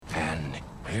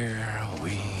Here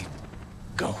we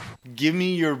go. Give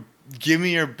me your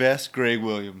best Greg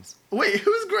Williams. Wait,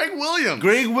 who's Greg Williams?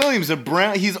 Greg Williams,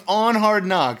 he's on Hard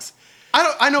Knocks.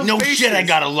 I know. No faces. shit, I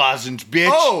got a lozenge, bitch.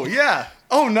 Oh yeah.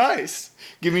 Oh nice.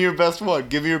 Give me your best one.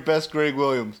 Give me your best Greg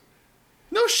Williams.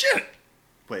 No shit.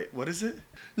 Wait, what is it?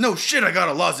 No shit, I got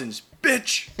a lozenge,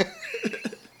 bitch.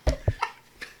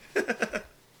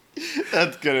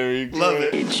 That's gonna be good. Love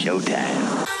it. It's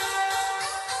showtime.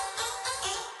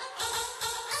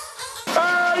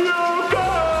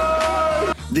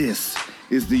 This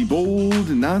is the Bold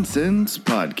Nonsense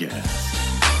Podcast.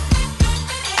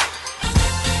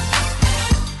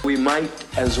 We might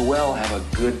as well have a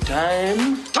good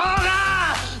time.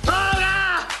 Toga!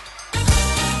 Toga!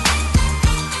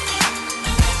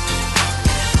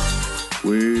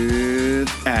 With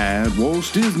at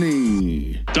Walt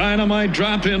Disney. Dynamite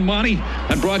drop-in money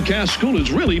at broadcast school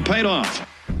has really paid off.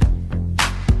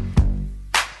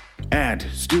 At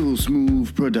Still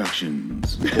Smooth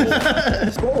Productions.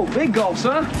 Oh, big gulps,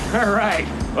 huh? All right.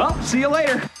 Well, see you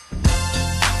later.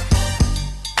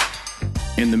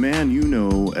 And the man you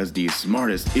know as the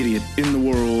smartest idiot in the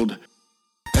world.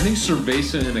 I think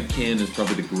cerveza in a can is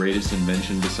probably the greatest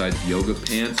invention besides yoga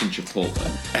pants and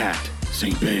Chipotle. At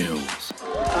St. Bale's.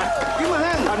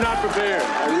 I'm not prepared.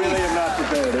 I really am not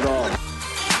prepared at all.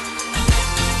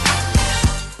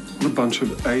 A bunch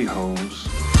of a-holes.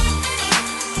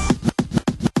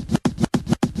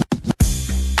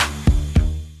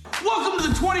 Welcome to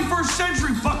the 21st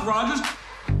century, Buck Rogers.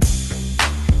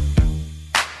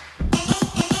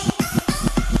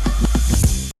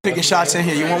 Picking shots in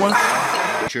here. You want one?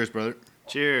 Cheers, brother.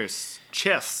 Cheers.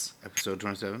 Chess. Episode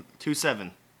 27.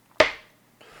 2-7.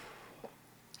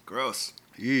 Gross.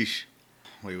 Yeesh.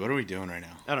 Wait, what are we doing right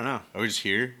now? I don't know. Are we just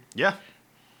here? Yeah.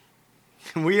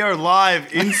 We are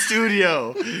live in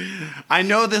studio. I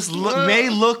know this may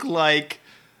look like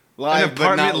Live, an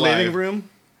but not apartment living live. room,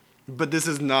 but this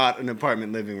is not an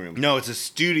apartment living room. No, it's a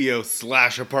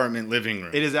studio/apartment living room.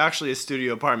 It is actually a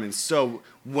studio apartment. So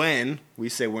when we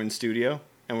say we're in studio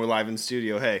and we're live in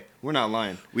studio, hey, we're not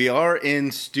lying. We are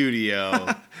in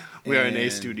studio. We are in a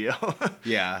And- studio.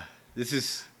 Yeah,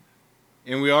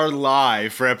 and we are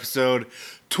live for episode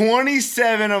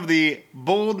 27 of the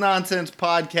Bold Nonsense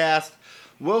Podcast.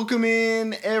 Welcome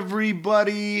in,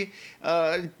 everybody.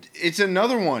 It's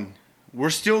another one. We're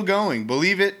still going,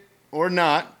 believe it or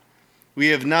not. We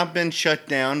have not been shut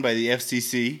down by the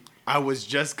FCC. I was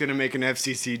just going to make an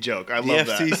FCC joke. I The love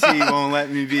that. FCC won't let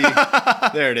me be.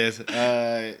 There it is.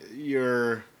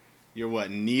 You're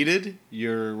what? Needed?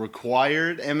 You're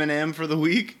required M&M for the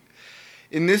week?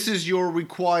 And this is your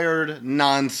required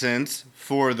nonsense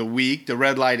for the week. The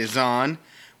red light is on,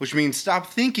 which means stop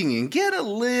thinking and get a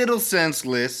little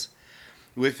senseless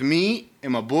with me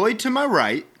and my boy to my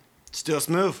right, Still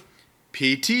smooth.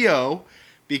 PTO,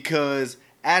 because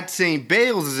at St.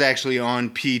 Bale's is actually on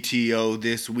PTO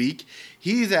this week.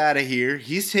 He's out of here.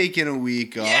 He's taking a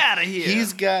week off. Get outta here.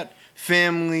 He's got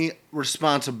family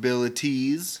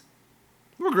responsibilities.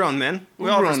 We're grown men. We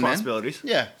We're all have grown men. responsibilities.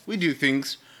 Yeah, we do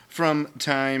things from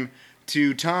time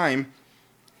to time.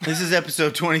 This is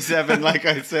episode 27, like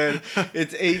I said.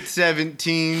 It's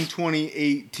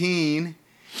 8/17/2018.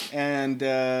 And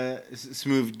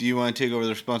Smooth, do you want to take over the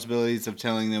responsibilities of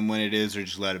telling them when it is, or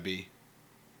just let it be?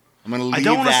 I'm gonna leave I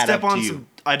don't want to that step up on to you. some.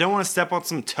 I don't want to step on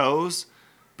some toes,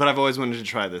 but I've always wanted to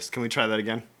try this. Can we try that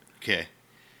again? Okay.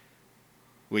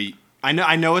 Wait. I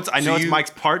know it's you- Mike's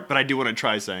part, but I do want to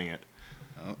try saying it.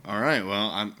 All right. Well,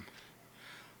 I'm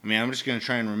just gonna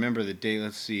try and remember the date.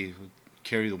 Let's see.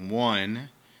 Carry the 1,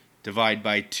 divide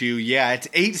by 2. Yeah, it's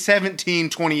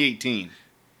 8/17/2018.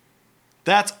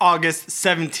 That's August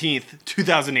 17th,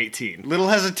 2018. Little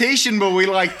hesitation, but we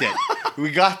liked it.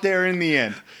 We got there in the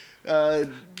end.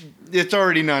 It's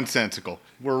already nonsensical.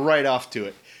 We're right off to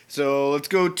it. So let's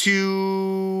go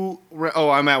to... Oh,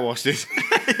 I'm at Walt Disney.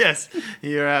 Yes,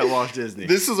 you're at Walt Disney.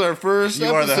 This is our first You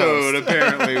are the episode, host.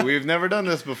 apparently. We've never done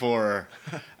this before.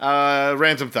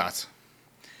 Random thoughts.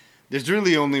 There's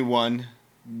really only one.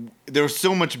 There was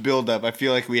so much buildup. I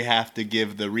feel like we have to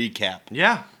give the recap.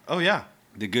 Yeah. Oh, yeah.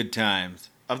 The good times.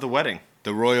 Of the wedding.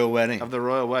 The royal wedding. Of the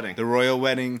royal wedding. The royal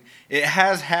wedding. It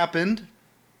has happened.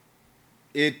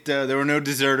 There were no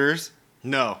deserters.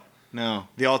 No. No.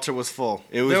 The altar was full.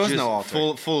 It was there was just no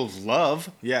altar. full of love.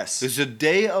 Yes. There's a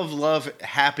day of love,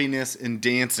 happiness, and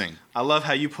dancing. I love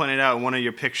how you pointed out in one of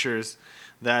your pictures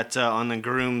that on the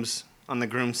groom's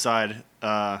side,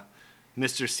 Mr.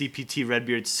 CPT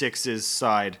Redbeard 6's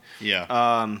side.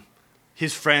 Yeah.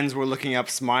 His friends were looking up,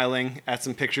 smiling at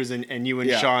some pictures, and you and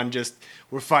Yeah. Sean just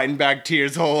were fighting back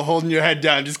tears, holding your head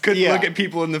down, just couldn't Yeah. look at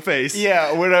people in the face.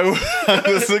 Yeah, when I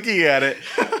was looking at it,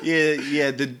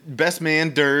 yeah. The best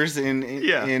man, Durs, and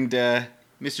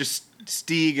Mr.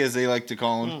 Steeg, as they like to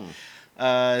call him.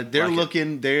 They're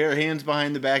looking. Their hands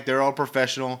behind the back. They're all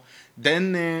professional.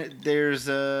 Then there's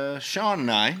Sean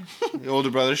and I, the older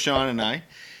brother Sean and I.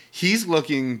 He's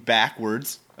looking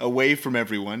backwards, away from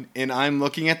everyone, and I'm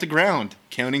looking at the ground,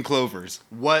 counting clovers.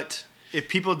 What if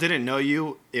people didn't know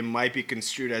you? It might be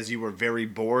construed as you were very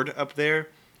bored up there.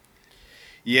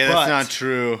 Yeah, that's not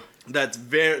true.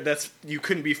 That's you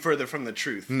couldn't be further from the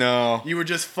truth. No. You were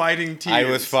just fighting tears. I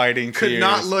was fighting tears. Could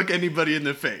not look anybody in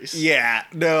the face. Yeah.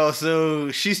 No,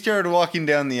 so she started walking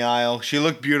down the aisle. She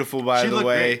looked beautiful, by the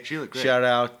way. Great. She looked great. Shout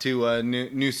out to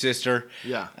new sister.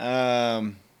 Yeah.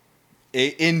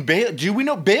 In Bale, do we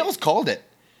know Bale's called it?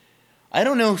 I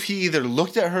don't know if he either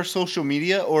looked at her social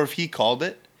media or if he called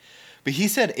it. But he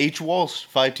said H. Walsh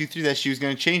 523 that she was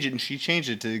going to change it, and she changed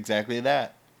it to exactly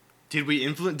that.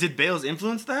 Did Bales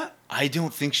influence that? I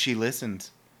don't think she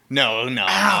listens. No,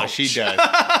 she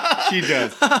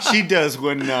does. She does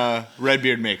when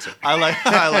Redbeard makes her. I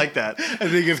like that. I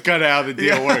think it's kind of how the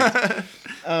deal works.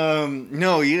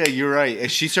 No, yeah, you're right.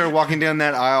 As she started walking down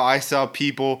that aisle, I saw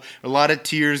people, a lot of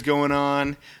tears going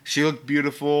on. She looked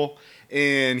beautiful,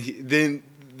 and then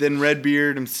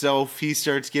Redbeard himself, he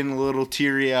starts getting a little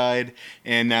teary-eyed,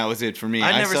 and that was it for me.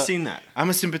 I've never seen that. I'm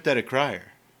a sympathetic crier.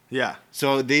 Yeah.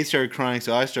 So they started crying,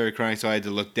 so I started crying, so I had to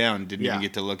look down. Didn't even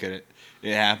get to look at it.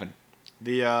 It happened.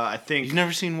 I think you've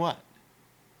never seen what?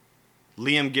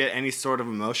 Liam get any sort of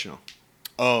emotional.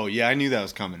 Oh yeah, I knew that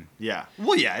was coming. Yeah.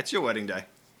 Well, yeah, it's your wedding day.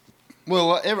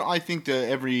 Well, I think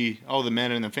all the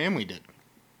men in the family did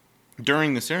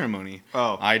during the ceremony.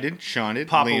 Oh, I did. Sean did.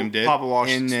 Liam did. Papa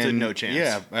Walsh stood no chance.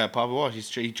 Yeah, Papa Walsh.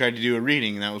 He tried to do a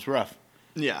reading, and that was rough.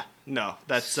 Yeah. No,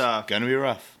 that's gonna be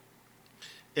rough.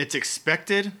 It's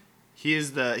expected.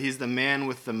 He's the man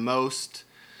with the most,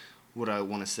 what I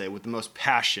want to say, with the most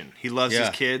passion. He loves his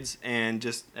kids, and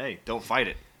just, hey, don't fight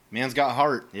it. Man's got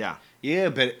heart. Yeah. Yeah,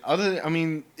 but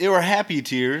they were happy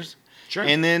tears. Sure.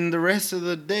 And then the rest of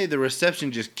the day, the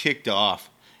reception just kicked off,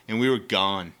 and we were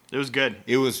gone. It was good.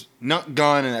 It was not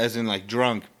gone as in like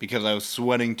drunk, because I was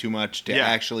sweating too much to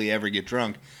actually ever get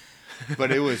drunk.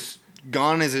 But it was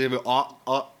gone as if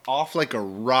off like a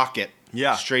rocket.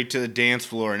 Yeah. Straight to the dance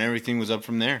floor, and everything was up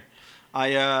from there.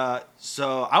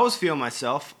 So I was feeling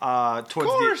myself.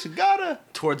 Towards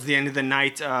the end of the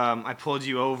night, I pulled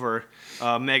you over.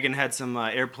 Megan had some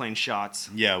airplane shots.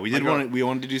 Yeah, we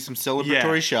wanted to do some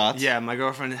celebratory shots. Yeah, my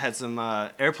girlfriend had some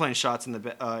airplane shots in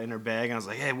her bag, and I was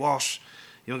like, "Hey, Walsh,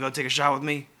 you wanna go take a shot with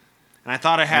me?" And I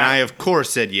thought I had. And I of course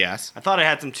said yes. I thought I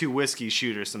had some 2 whiskey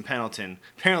shooters, some Pendleton.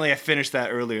 Apparently, I finished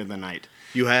that earlier in the night.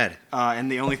 You had.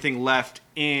 And the only thing left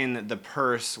in the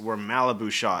purse were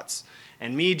Malibu shots.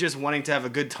 And me just wanting to have a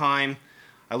good time,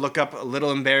 I look up a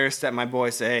little embarrassed at my boy,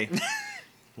 say, "Hey,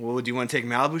 well, do you want to take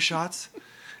Malibu shots?"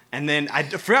 And then I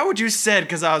forgot what you said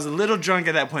because I was a little drunk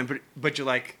at that point. But you're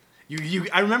like,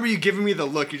 I remember you giving me the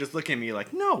look. You just look at me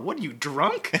like, "No, what are you,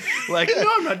 drunk?" Like,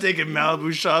 "No, I'm not taking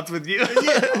Malibu shots with you."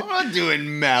 Yeah, I'm not doing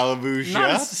Malibu shots.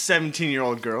 Not a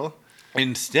 17-year-old girl.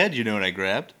 Instead, you know what I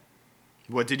grabbed?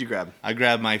 What did you grab? I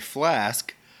grabbed my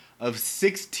flask of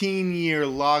 16-year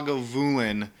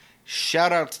Lagavulin.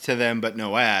 Shout outs to them, but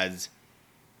no ads.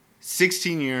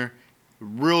 16-year,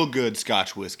 real good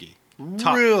Scotch whiskey.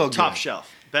 Real good. Top shelf.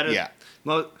 Better. Yeah.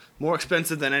 More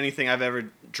expensive than anything I've ever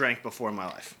drank before in my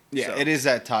life. Yeah, so. It is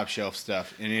that top shelf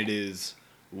stuff, and it is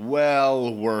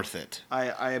well worth it.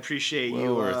 I appreciate well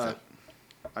you. Worth it.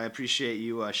 I appreciate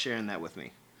you sharing that with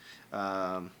me.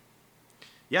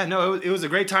 Yeah, no, it was a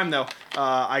great time though.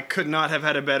 I could not have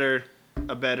had a better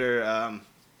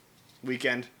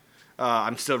weekend.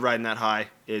 I'm still riding that high.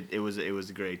 It was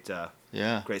a great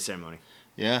great ceremony.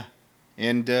 Yeah,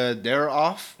 and they're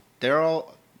off.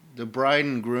 The bride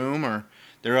and groom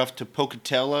they're off to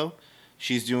Pocatello.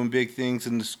 She's doing big things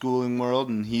in the schooling world,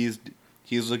 and he's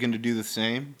looking to do the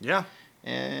same. Yeah,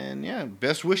 and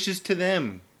best wishes to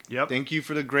them. Yep. Thank you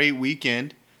for the great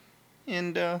weekend,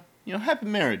 and happy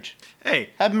marriage.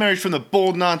 Hey, happy marriage from the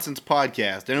Bold Nonsense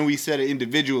podcast. I know we said it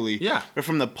individually. Yeah. But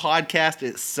from the podcast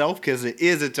itself, because it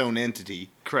is its own entity.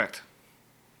 Correct.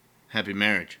 Happy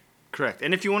marriage. Correct.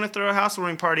 And if you want to throw a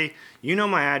housewarming party, you know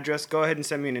my address. Go ahead and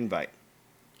send me an invite.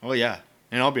 Oh, yeah.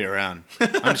 And I'll be around.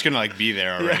 I'm just going to, be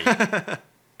there already.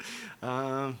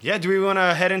 Do we want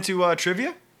to head into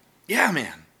trivia? Yeah,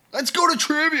 man. Let's go to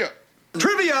trivia.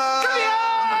 Trivia!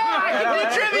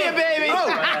 Trivia, baby!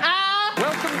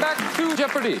 Welcome back to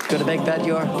Jeopardy! Gonna make that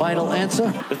your final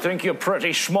answer? You think you're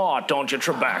pretty smart, don't you,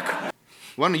 Trebek?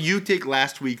 Why don't you take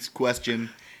last week's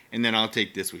question, and then I'll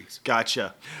take this week's.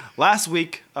 Gotcha. Last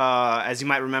week, as you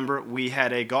might remember, we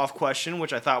had a golf question,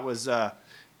 which I thought was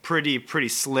pretty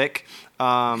slick.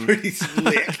 Pretty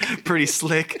slick. Pretty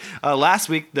slick. Last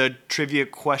week, the trivia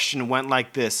question went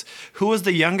like this. Who was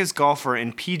the youngest golfer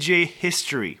in PGA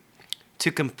history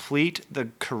to complete the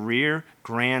career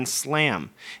Grand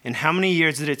Slam? And how many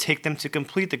years did it take them to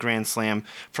complete the Grand Slam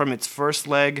from its first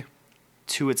leg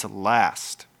to its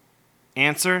last?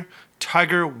 Answer,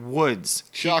 Tiger Woods.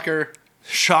 Shocker.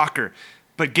 Shocker.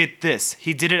 But get this,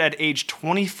 he did it at age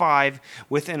 25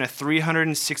 within a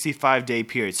 365-day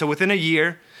period. So within a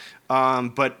year,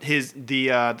 but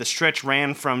the stretch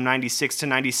ran from 96 to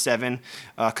 97,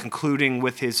 concluding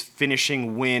with his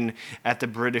finishing win at the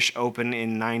British Open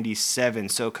in 97.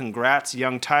 So congrats,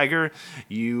 young Tiger.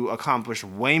 You accomplished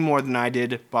way more than I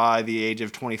did by the age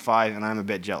of 25, and I'm a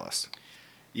bit jealous.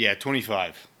 Yeah,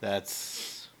 25.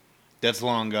 That's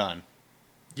long gone.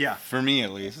 Yeah. For me,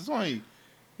 at least.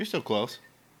 You're still close.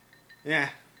 Yeah.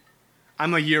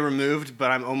 I'm a year removed,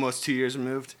 but I'm almost 2 years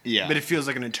removed. Yeah. But it feels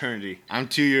like an eternity. I'm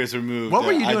 2 years removed. What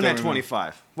were you doing at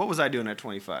 25? What was I doing at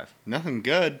 25? Nothing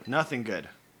good. Nothing good.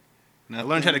 Nothing I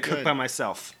learned how to good. cook by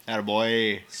myself.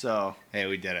 Attaboy. So. Hey,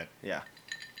 we did it. Yeah.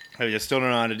 I just still don't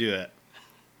know how to do that.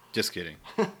 Just kidding.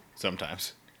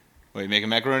 Sometimes. What, you making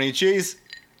macaroni and cheese?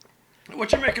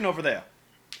 What you making over there?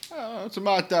 Oh, some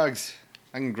hot dogs.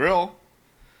 I can grill.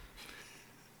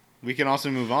 We can also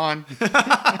move on.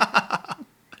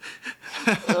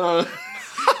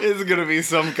 This is going to be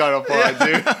some kind of pod,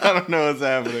 dude. I don't know what's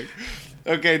happening.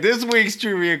 Okay, this week's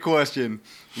trivia question.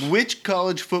 Which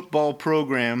college football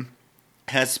program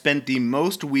has spent the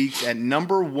most weeks at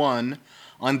number 1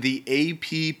 on the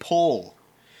AP poll?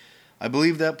 I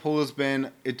believe that poll has been,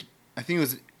 I think it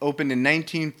was opened in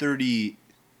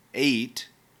 1938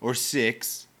 or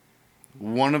 6.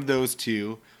 One of those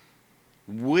two.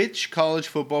 Which college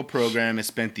football program has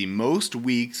spent the most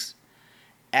weeks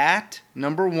at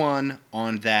number 1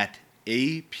 on that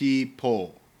AP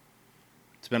poll?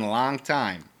 It's been a long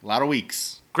time. A lot of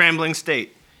weeks. Grambling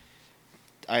State.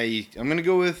 I'm going to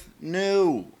go with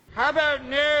no. How about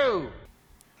no?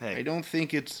 Hey, I don't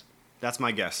think it's... that's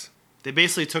my guess. They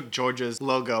basically took Georgia's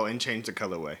logo and changed the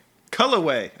colorway.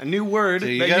 Colorway, a new word So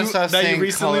that you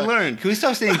recently learned. Can we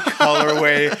stop saying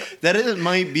colorway?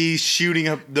 Might be shooting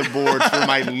up the board for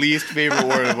my least favorite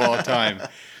word of all time.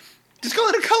 Just call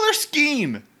it a color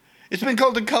scheme. It's been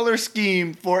called a color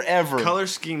scheme forever. Color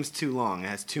scheme's too long. It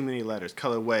has too many letters.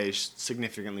 Colorway is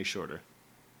significantly shorter.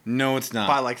 No, it's not.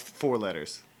 By like 4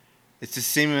 letters. It's the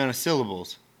same amount of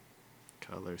syllables.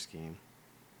 Color scheme.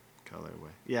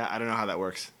 Colorway. Yeah, I don't know how that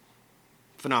works.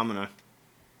 Phenomena.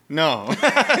 No.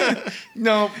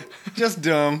 No, just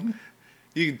dumb.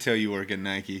 You can tell you work at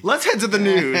Nike. Let's head to the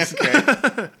news.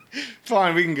 Okay.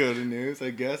 Fine, we can go to news,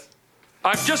 I guess.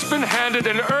 I've just been handed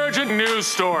an urgent news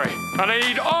story, and I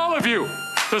need all of you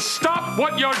to stop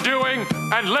what you're doing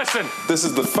and listen. This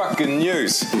is the fucking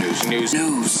news. News.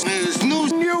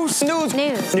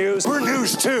 We're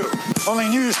news too. Only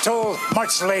news told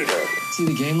much later. See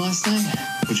the game last night?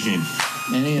 Which game?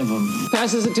 Any of them.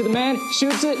 Passes it to the man,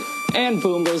 shoots it, and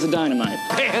boom goes the dynamite.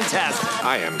 Fantastic.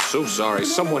 I am so sorry.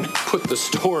 Someone put the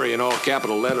story in all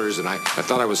capital letters, and I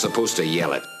thought I was supposed to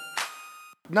yell it.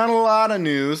 Not a lot of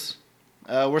news.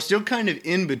 We're still kind of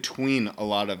in between a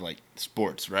lot of,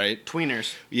 sports, right?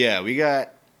 Tweeners. Yeah, we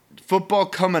got football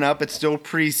coming up. It's still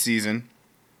preseason.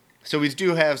 So we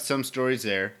do have some stories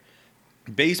there.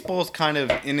 Baseball's kind of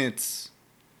in its...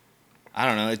 I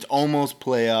don't know, it's almost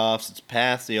playoffs. It's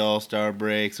past the All-Star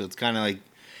break, so it's kind of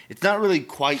it's not really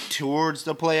quite towards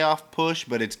the playoff push,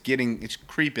 but it's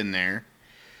creeping there.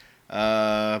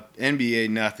 NBA,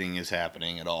 nothing is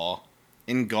happening at all.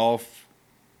 In golf,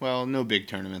 well, no big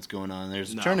tournaments going on.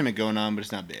 There's a tournament going on, but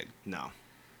it's not big. No.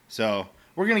 So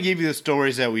we're going to give you the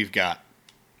stories that we've got,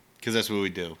 because that's what we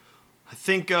do. I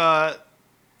think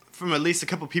from at least a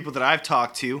couple people that I've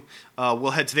talked to,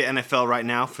 we'll head to the NFL right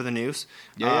now for the news.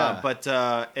 Yeah. But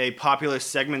a popular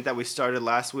segment that we started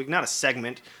last week, not a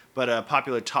segment, but a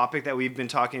popular topic that we've been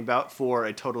talking about for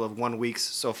a total of 1 week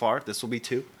so far. This will be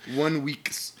 2. 1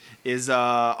 week. Is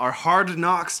our Hard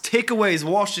Knocks takeaways.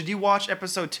 Walsh, did you watch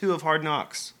episode 2 of Hard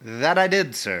Knocks? That I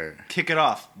did, sir. Kick it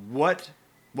off. What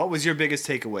was your biggest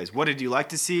takeaways? What did you like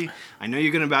to see? I know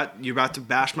you're about to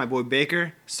bash my boy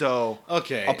Baker, so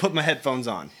okay. I'll put my headphones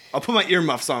on. I'll put my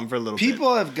earmuffs on for a little bit.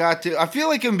 People have got to... I feel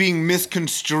like I'm being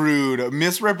misconstrued,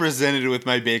 misrepresented with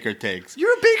my Baker takes.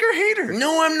 You're a Baker hater.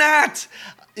 No, I'm not.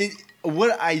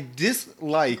 What I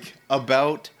dislike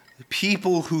about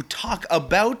people who talk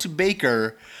about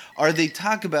Baker are they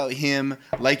talk about him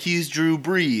like he's Drew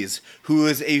Brees, who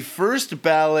is a first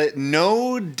ballot,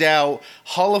 no doubt,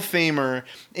 Hall of Famer,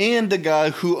 and a guy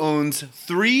who owns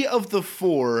 3 of the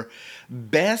 4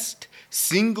 best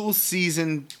single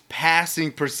season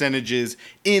passing percentages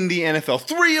in the NFL.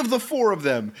 3 of the 4 of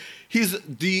them. He's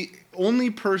the only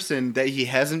person that he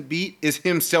hasn't beat is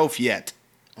himself yet.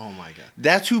 Oh my God.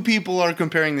 That's who people are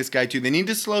comparing this guy to. They need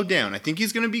to slow down. I think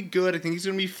he's going to be good. I think he's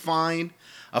going to be fine.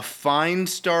 A fine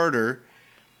starter.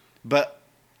 But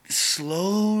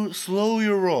slow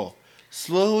your roll.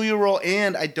 Slow your roll.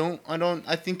 And I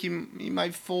think he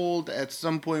might fold at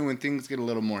some point when things get a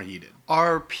little more heated.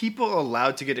 Are people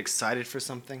allowed to get excited for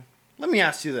something? Let me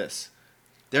ask you this.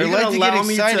 They're allowed to get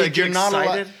excited. You're not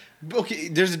allowed. Okay,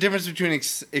 there's a difference between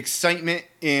excitement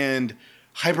and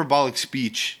hyperbolic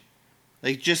speech.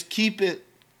 Like, just keep it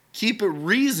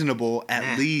reasonable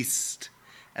at least.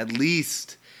 At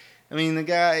least. I mean, the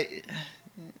guy,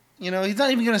 he's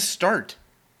not even going to start.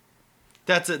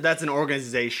 That's an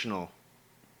organizational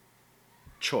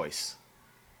choice.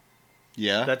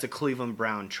 Yeah? That's a Cleveland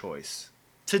Brown choice.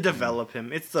 To develop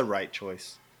him, it's the right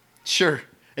choice. Sure.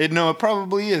 It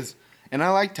probably is. And I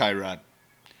like Tyrod.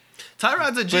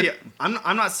 Tyrod's a G. I'm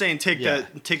not saying take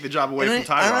the job away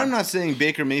from Tyrod. And I'm not saying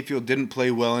Baker Mayfield didn't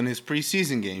play well in his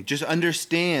preseason game. Just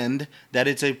understand that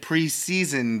it's a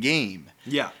preseason game.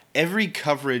 Yeah. Every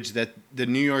coverage that the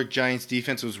New York Giants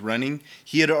defense was running,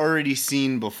 he had already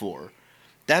seen before.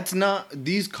 That's not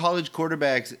these college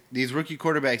quarterbacks, these rookie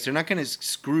quarterbacks, they're not going to get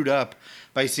screwed up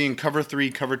by seeing cover 3,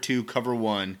 cover 2, cover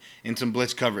 1 and some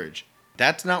blitz coverage.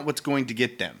 That's not what's going to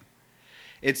get them.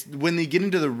 It's when they get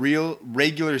into the real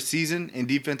regular season and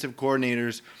defensive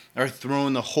coordinators are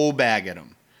throwing the whole bag at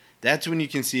them. That's when you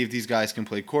can see if these guys can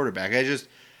play quarterback.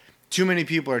 Too many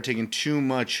people are taking too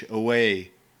much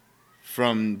away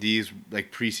from these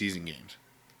preseason games.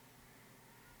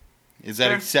 Is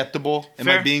that acceptable? Am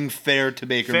I being fair to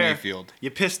Baker Mayfield?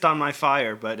 You pissed on my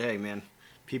fire, but hey, man.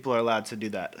 People are allowed to do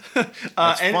that.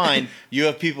 That's fine. You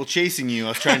have people chasing you. I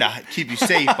was trying to keep you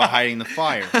safe by hiding the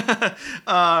fire.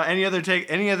 Any other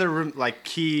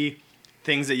key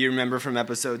things that you remember from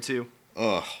episode 2?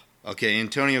 Okay.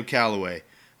 Antonio Callaway.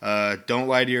 Don't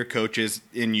lie to your coaches,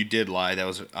 and you did lie. That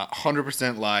was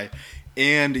 100% lie.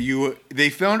 And they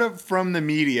found it from the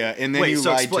media, and then you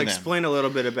lied to them. Explain a little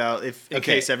bit about in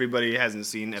case everybody hasn't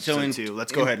seen episode 2.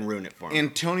 Let's go ahead and ruin it for them.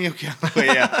 Antonio Callaway,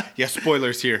 yeah,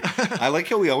 spoilers here. I like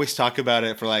how we always talk about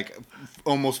it for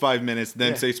almost 5 minutes,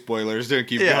 then say spoilers, then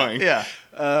keep going. Yeah.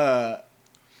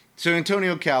 So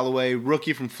Antonio Callaway,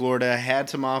 rookie from Florida, had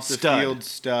some off the field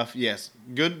stuff. Yes,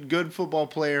 good football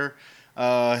player.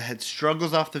 Had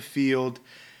struggles off the field,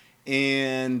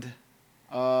 and.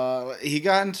 He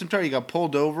got in some trouble. He got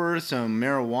pulled over. Some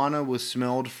marijuana was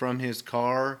smelled from his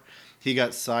car. He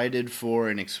got cited for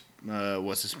an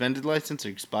suspended license or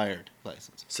expired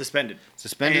license? Suspended.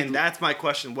 And that's my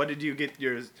question. What did you get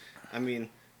yours? I mean,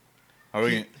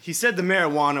 he said the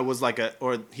marijuana was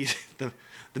the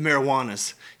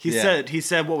marijuanas. He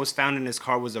said what was found in his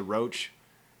car was a roach.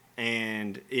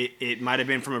 And it might have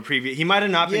been from a previous... He might have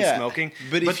not been smoking.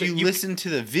 But if you listen to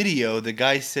the video, the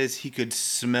guy says he could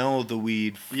smell the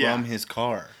weed from his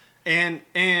car. And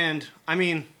I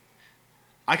mean,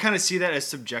 I kind of see that as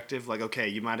subjective. Like, okay,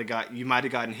 you might have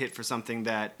gotten hit for something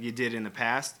that you did in the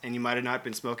past, and you might have not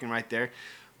been smoking right there.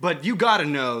 But you got to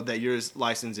know that your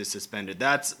license is suspended.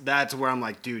 That's where I'm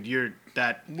like, dude, you're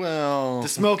that... Well... The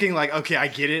smoking, okay, I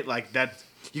get it. That...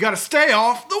 You got to stay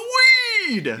off the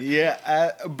weed!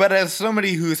 Yeah, but as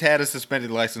somebody who's had a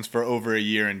suspended license for over a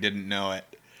year and didn't know it.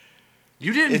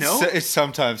 You didn't know? It's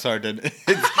sometimes hard to...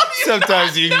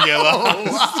 Sometimes you can get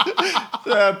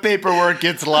lost. Paperwork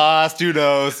gets lost. Who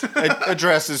knows?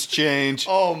 Addresses change.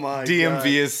 Oh, my DMV God.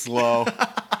 is slow.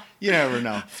 You never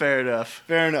know. Fair enough.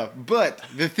 But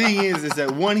the thing is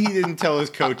that one, he didn't tell his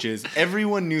coaches.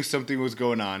 Everyone knew something was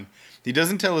going on. He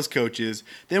doesn't tell his coaches.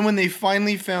 Then when they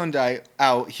finally found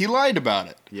out, he lied about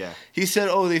it. Yeah. He said,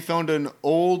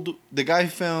 the guy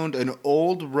found an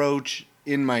old roach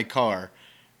in my car.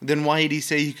 Then why did he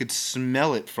say he could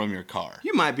smell it from your car?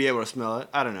 You might be able to smell it.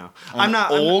 I don't know. One?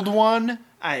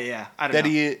 I don't know. That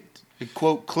he,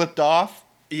 quote, clipped off?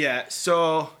 Yeah,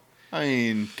 so... I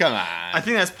mean, come on. I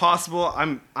think that's possible.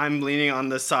 I'm leaning on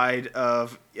the side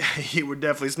of he would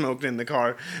definitely smoked in the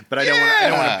car, but I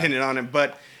don't want to pin it on him.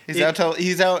 But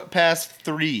he's out past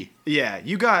 3. Yeah,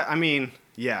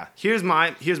 here's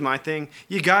my thing.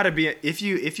 You gotta be if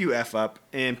you F up,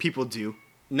 and people do.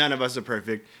 None of us are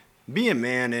perfect. Be a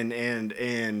man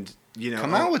and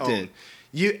come out with it.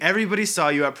 Everybody saw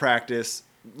you at practice.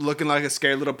 looking like a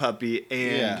scared little puppy,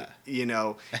 and Yeah. you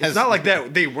know, it's not like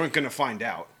that they weren't gonna find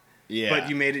out. Yeah. But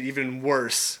you made it even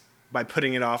worse by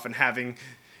putting it off and having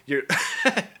your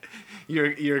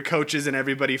your coaches and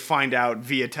everybody find out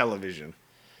via television.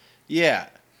 Yeah,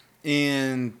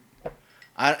 and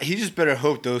he just better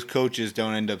hope those coaches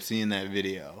don't end up seeing that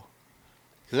video,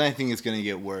 because I think it's gonna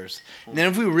get worse. And then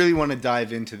if we really want to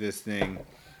dive into this thing,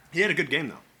 he had a good game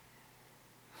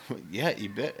though. Yeah, you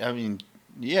bet. I mean,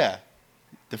 yeah,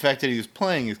 the fact that he was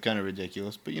playing is kind of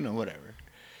ridiculous, but whatever.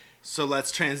 So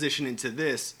let's transition into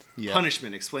this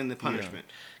punishment. Explain the punishment.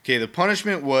 Yeah. Okay, the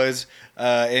punishment was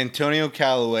Antonio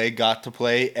Callaway got to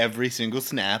play every single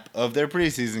snap of their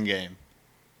preseason game.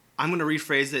 I'm going to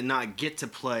rephrase it, not get to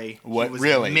play. What, he was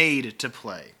really? made to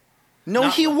play. No,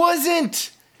 he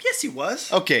wasn't. Yes, he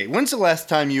was. Okay, when's the last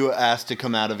time you were asked to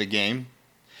come out of a game?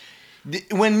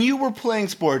 When you were playing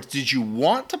sports, did you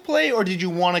want to play or did you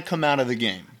want to come out of the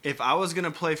game? If I was going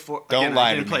to play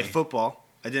I didn't play football.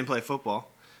 I didn't play football.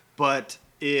 But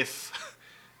if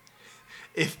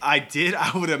I did,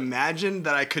 I would imagine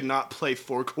that I could not play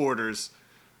 4 quarters.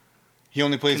 He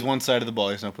only plays one side of the ball.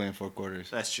 He's not playing 4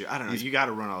 quarters. That's true. I don't know. You got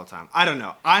to run all the time. I don't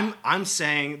know. I'm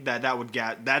saying that would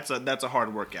get that's a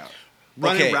hard workout.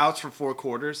 Running routes for 4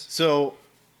 quarters. So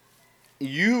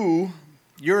you're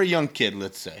a young kid,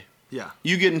 let's say. Yeah.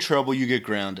 You get in trouble, you get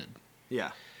grounded.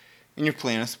 Yeah. And you're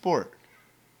playing a sport.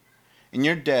 And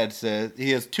your dad says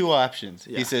he has 2 options.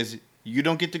 Yeah. He says you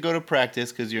don't get to go to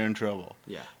practice because you're in trouble.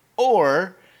 Yeah.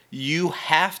 Or you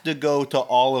have to go to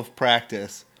all of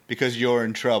practice because you're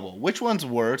in trouble. Which one's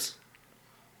worse?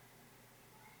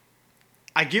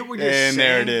 I get what you're saying. And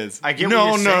there it is. I get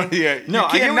what you're saying. Yeah. No,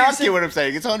 you can't not get what I'm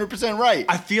saying. It's 100% right.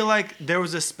 I feel like there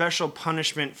was a special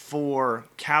punishment for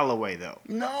Callaway, though.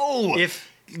 No.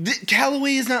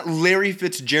 Callaway is not Larry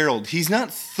Fitzgerald. He's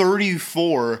not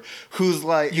 34 who's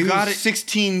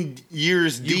 16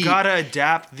 years deep. You got to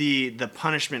adapt the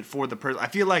punishment for the person. I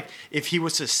feel like if he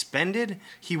was suspended,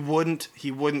 he wouldn't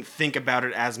think about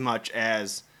it as much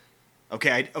as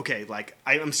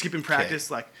I'm skipping practice.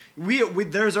 Okay. Like we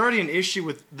there's already an issue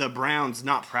with the Browns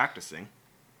not practicing.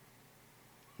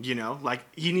 You know, like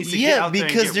he needs to get out there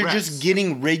and because get they're reps. just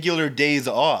getting regular days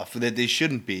off that they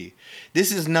shouldn't be.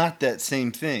 This is not that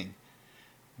same thing.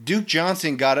 Duke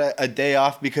Johnson got a day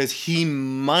off because he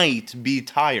might be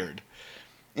tired.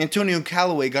 Antonio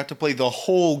Callaway got to play the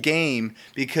whole game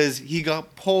because he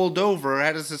got pulled over,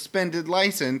 had a suspended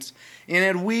license, and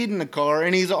had weed in the car,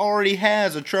 and he's already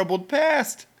has a troubled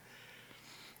past.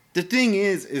 The thing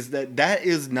is that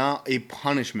is not a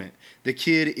punishment. The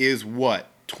kid is what?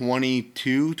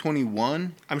 22,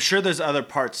 21? I'm sure there's other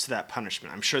parts to that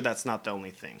punishment. I'm sure that's not the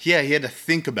only thing. Yeah, he had to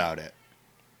think about it.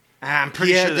 I'm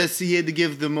pretty sure he had to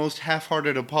give the most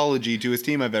half-hearted apology to his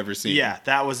team I've ever seen. Yeah,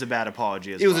 that was a bad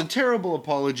apology as well. It was a terrible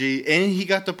apology, and he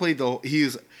got to play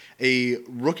he's a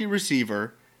rookie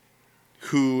receiver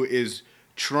who is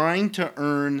trying to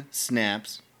earn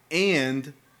snaps,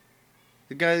 and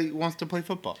the guy wants to play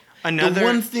football. The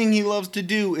one thing he loves to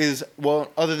do is,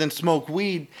 other than smoke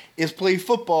weed, is play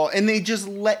football, and they just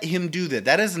let him do that.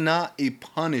 That is not a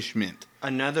punishment.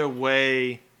 Another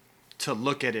way to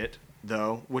look at it,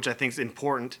 though, which I think is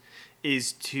important,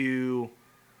 is you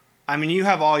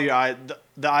have all your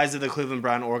the eyes of the Cleveland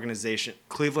Browns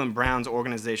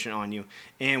organization on you,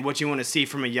 and what you want to see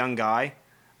from a young guy.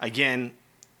 Again,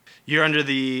 you're under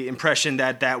the impression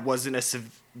that wasn't a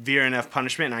severe enough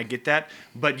punishment, and I get that.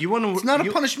 But you want to. It's not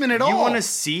a punishment at all. You want to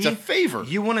see. It's a favor.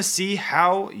 You want to see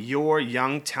how your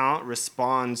young talent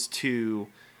responds to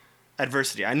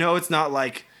adversity. I know it's not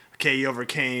like, okay, you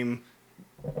overcame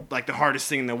like the hardest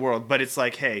thing in the world, but it's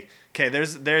like, hey, okay,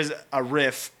 there's a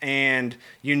riff, and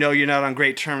you're not on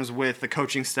great terms with the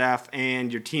coaching staff,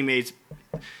 and your teammates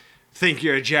think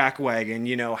you're a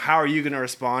jackwagon. How are you going to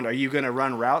respond? Are you going to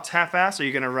run routes half-assed? Are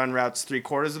you going to run routes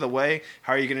 3/4 of the way?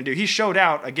 How are you going to do? He showed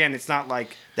out. Again, it's not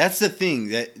like... That's the thing.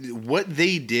 That what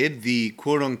they did, the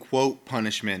quote-unquote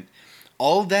punishment,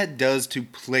 all that does to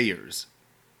players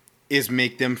is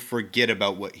make them forget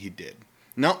about what he did.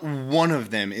 Not one of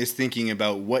them is thinking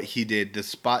about what he did, the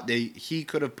spot he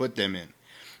could have put them in.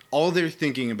 All they're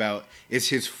thinking about is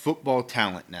his football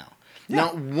talent now. Yeah.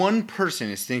 Not one person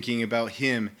is thinking about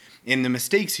him and the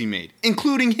mistakes he made,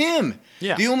 including him.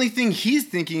 Yeah. The only thing he's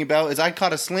thinking about is I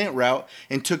caught a slant route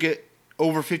and took it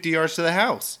over 50 yards to the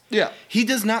house. Yeah. He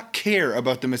does not care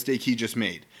about the mistake he just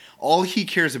made. All he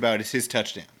cares about is his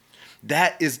touchdown.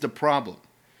 That is the problem.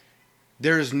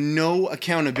 There is no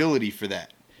accountability for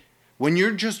that. When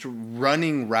you're just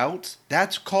running routes,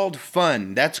 that's called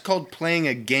fun. That's called playing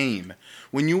a game.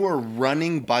 When you are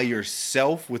running by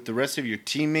yourself with the rest of your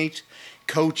teammates,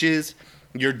 coaches,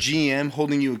 your GM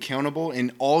holding you accountable,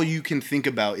 and all you can think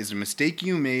about is a mistake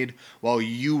you made while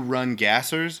you run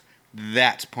gassers,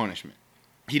 that's punishment.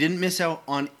 He didn't miss out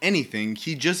on anything.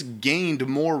 He just gained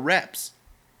more reps.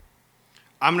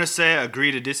 I'm going to say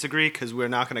agree to disagree because we're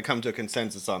not going to come to a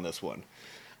consensus on this one.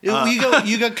 You got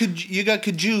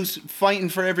Kajus fighting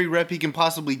for every rep he can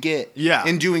possibly get,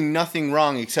 and doing nothing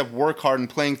wrong except work hard and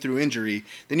playing through injury.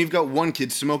 Then you've got one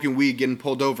kid smoking weed, getting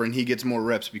pulled over, and he gets more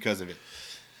reps because of it.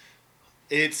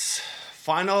 It's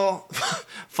final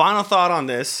thought on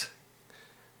this.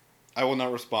 I will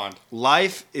not respond.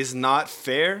 Life is not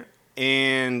fair,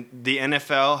 and the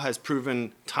NFL has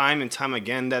proven time and time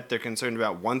again that they're concerned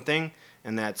about one thing,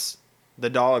 and that's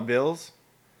the dollar bills.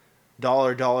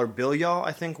 Dollar bill, y'all,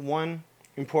 I think one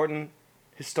important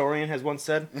historian has once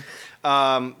said.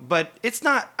 But it's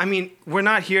not, I mean, we're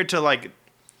not here to, like,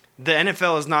 the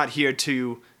NFL is not here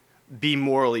to be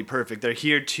morally perfect. They're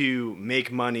here to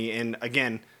make money. And,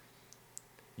 again,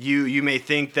 you may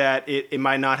think that it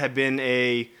might not have been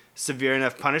a severe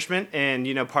enough punishment, and,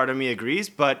 you know, part of me agrees,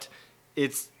 but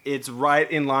it's right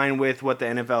in line with what the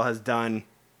NFL has done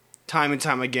time and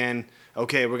time again.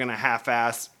 Okay, we're going to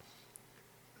half-ass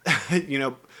you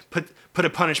know, put a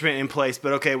punishment in place,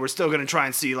 but okay, we're still going to try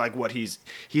and see like what he's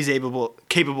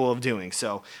capable of doing.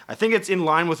 So I think it's in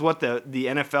line with what the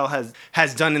NFL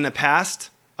has done in the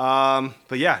past.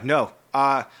 But yeah, no.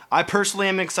 I personally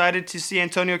am excited to see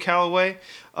Antonio Callaway.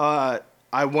 I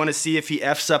want to see if he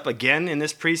F's up again in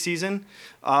this preseason.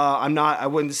 I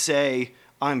wouldn't say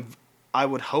I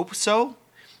would hope so,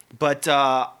 but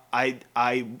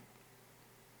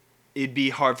it'd be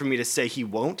hard for me to say he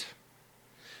won't.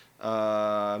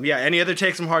 Any other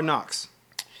takes from Hard Knocks?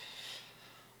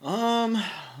 I'm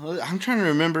trying to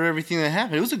remember everything that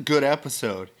happened. It was a good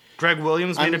episode. Greg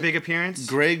Williams made a big appearance.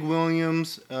 Greg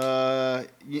Williams. I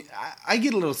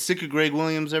get a little sick of Greg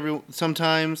Williams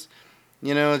sometimes.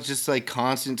 You know, it's just like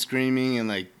constant screaming and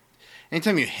like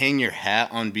anytime you hang your hat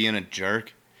on being a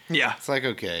jerk. Yeah. It's like,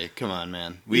 okay, come on,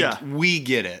 man. We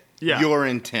get it. Yeah. You're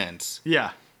intense.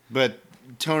 Yeah. But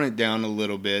tone it down a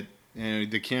little bit.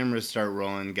 And the cameras start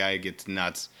rolling, guy gets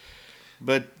nuts.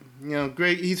 But, you know,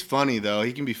 Greg, he's funny, though.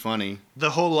 He can be funny. The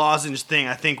whole lozenge thing,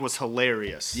 I think, was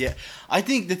hilarious. Yeah. I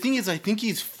think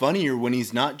he's funnier when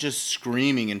he's not just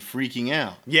screaming and freaking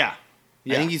out. Yeah.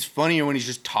 I think he's funnier when he's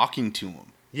just talking to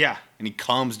him. Yeah. And he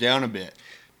calms down a bit.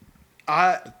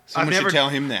 Someone should tell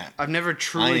him that. I've never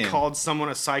truly called someone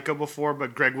a psycho before,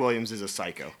 but Greg Williams is a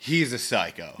psycho. He's a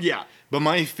psycho. Yeah. But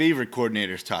my favorite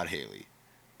coordinator is Todd Haley.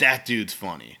 That dude's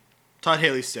funny. Todd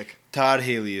Haley's sick. Todd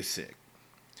Haley is sick.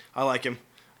 I like him.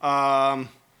 I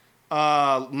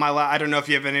don't know if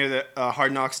you have any of the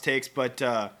Hard Knocks takes, but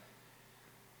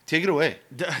take it away.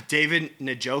 David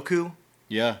Njoku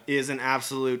is an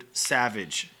absolute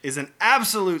savage. Dude,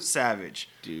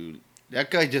 that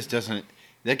guy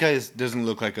doesn't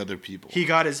look like other people. He's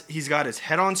got his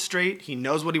head on straight. He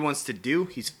knows what he wants to do.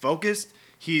 He's focused.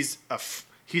 He's a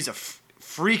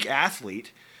freak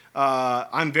athlete.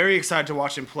 I'm very excited to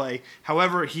watch him play.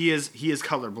 However, he is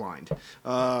colorblind.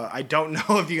 I don't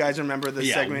know if you guys remember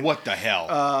this segment. What the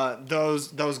hell?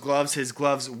 Those gloves. His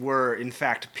gloves were in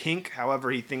fact pink.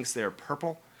 However, he thinks they're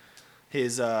purple.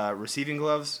 His receiving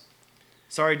gloves.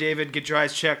 Sorry, David. Get your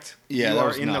eyes checked. Yeah, you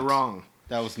are in the wrong.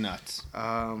 That was nuts.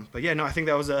 But yeah, no, I think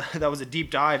that was a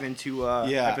deep dive into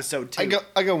episode 2.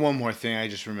 I got one more thing I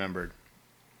just remembered.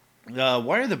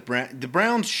 Why are the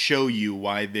Browns show you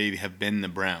why they have been the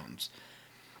Browns?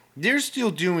 They're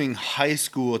still doing high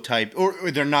school type,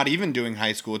 or they're not even doing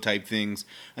high school type things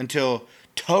until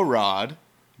Tyrod.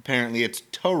 Apparently, it's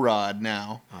Tyrod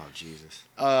now. Oh Jesus!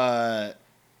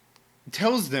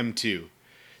 Tells them to.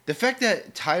 The fact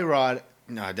that Tyrod.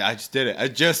 No, I just did it. I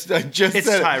just it's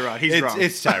said Tyrod. He's wrong.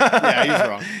 It's Tyrod. Yeah, he's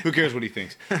wrong. Who cares what he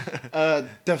thinks?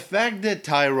 The fact that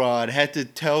Tyrod had to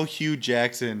tell Hugh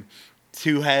Jackson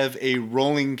to have a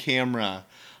rolling camera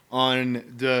on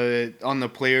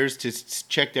the players to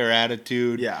check their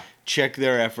attitude, check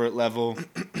their effort level.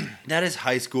 That is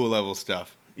high school level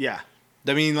stuff. Yeah.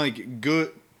 I mean, like,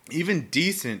 good, even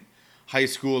decent high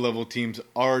school level teams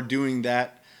are doing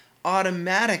that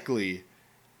automatically.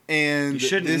 And you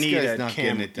shouldn't need a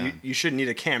camera. You shouldn't need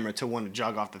a camera to want to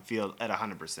jog off the field at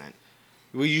 100%.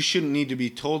 Well, you shouldn't need to be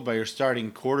told by your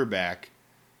starting quarterback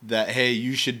that, hey,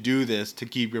 you should do this to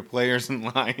keep your players in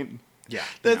line. Yeah.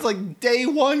 That's like day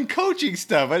one coaching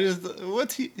stuff.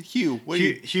 What's Hugh?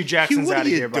 Hugh Jackson's out of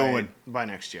here by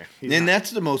next year.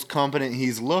 That's the most competent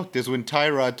he's looked is when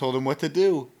Tyrod told him what to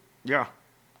do. Yeah.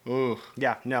 Ooh.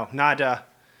 Yeah, no, not tough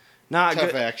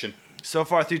good action. So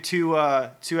far through two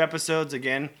episodes,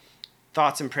 again,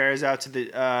 thoughts and prayers out to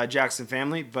the Jackson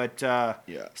family. But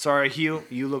sorry, Hugh,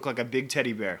 you look like a big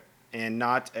teddy bear and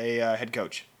not a head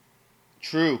coach.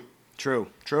 True.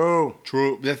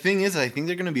 The thing is, I think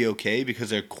they're going to be okay because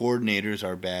their coordinators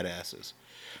are badasses.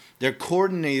 Their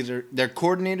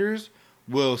coordinators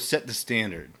will set the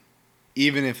standard,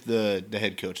 even if the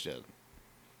head coach doesn't.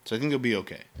 So I think they'll be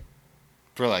okay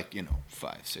for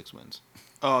 5-6 wins.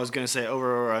 Oh, I was going to say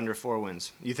over or under 4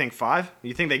 wins. You think 5?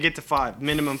 You think they get to 5?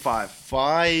 Minimum 5.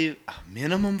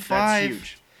 Minimum 5? That's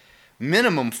huge.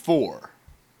 Minimum 4.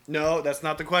 No, that's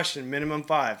not the question. Minimum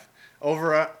 5.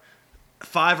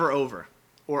 5 or over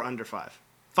or under 5.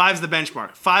 5's the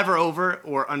benchmark. 5 or over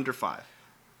or under 5.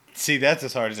 See, that's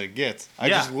as hard as it gets. I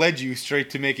just led you straight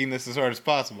to making this as hard as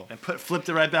possible. I flipped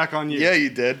it right back on you. Yeah, you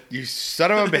did. You son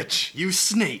of a bitch. You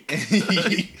snake.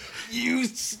 You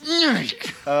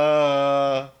snake.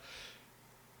 Over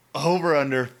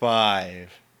under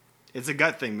 5. It's a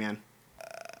gut thing, man.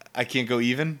 I can't go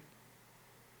even?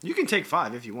 You can take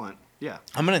 5 if you want. Yeah.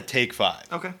 I'm going to take 5.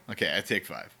 Okay. Okay, I take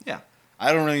 5. Yeah.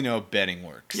 I don't really know how betting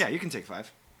works. Yeah, you can take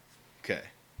 5. Okay.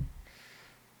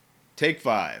 Take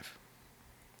 5.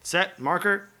 Set,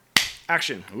 marker,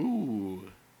 action.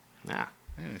 Ooh. Yeah.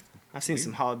 I've seen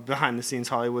some behind-the-scenes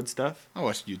Hollywood stuff. I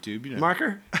watched YouTube, you know.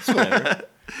 Marker? Whatever.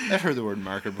 I've heard the word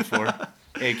marker before.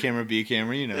 A camera, B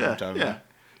camera, you know what I'm talking about.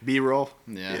 B-roll.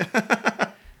 Yeah.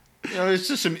 It's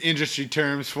just some industry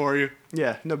terms for you.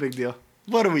 Yeah, no big deal.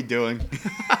 What are we doing?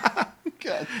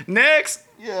 God. Next!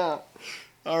 Yeah.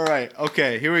 All right.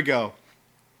 Okay, here we go.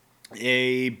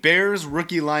 A Bears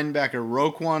rookie linebacker,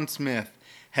 Roquan Smith,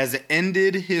 has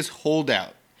ended his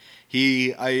holdout.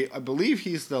 I believe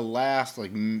he's the last,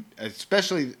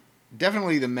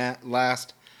 definitely the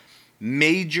last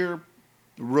major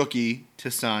rookie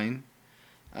to sign.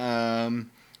 The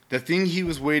thing he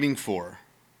was waiting for,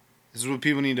 this is what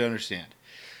people need to understand.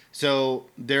 So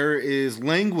there is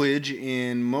language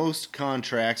in most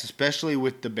contracts, especially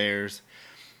with the Bears,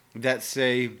 that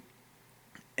say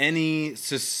any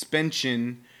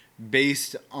suspension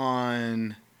based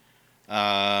on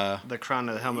the crown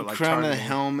of the helmet, crown of the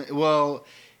helmet. Well,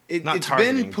 it's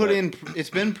been put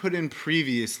in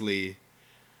previously.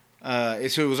 So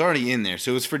it was already in there.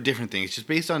 So it was for different things, just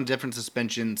based on different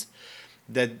suspensions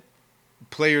that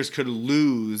players could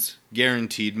lose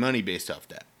guaranteed money based off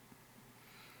that.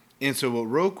 And so what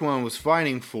Roquan was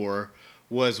fighting for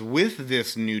was, with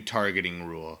this new targeting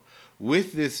rule,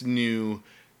 with this new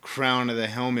crown of the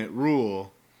helmet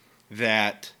rule,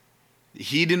 that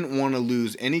he didn't want to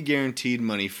lose any guaranteed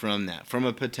money from that, from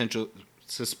a potential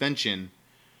suspension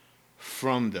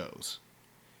from those.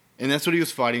 And that's what he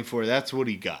was fighting for. That's what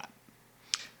he got.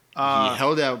 He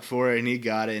held out for it, and he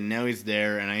got it, and now he's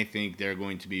there, and I think they're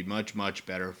going to be much, much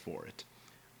better for it.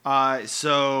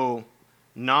 So,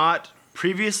 not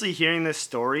previously hearing this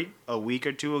story a week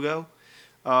or two ago,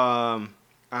 I'm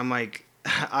like,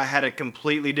 I had a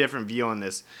completely different view on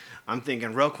this. I'm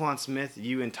thinking, Roquan Smith,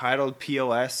 you entitled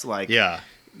POS,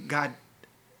 God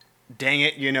dang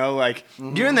it, you're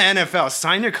in the NFL,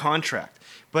 sign your contract.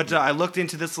 But I looked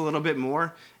into this a little bit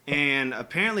more, and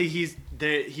apparently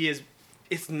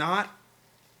it's not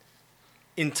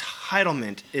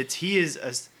entitlement. He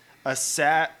is a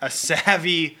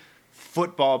savvy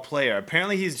football player.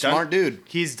 Apparently smart dude.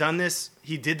 He's done this.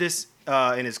 He did this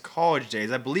in his college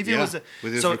days. I believe it was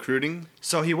with his recruiting.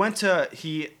 So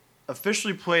he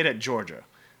officially played at Georgia,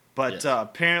 but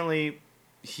apparently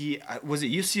was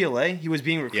it UCLA? He was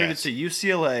being recruited to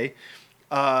UCLA,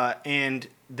 and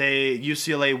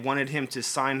UCLA wanted him to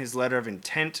sign his letter of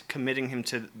intent, committing him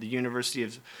to the University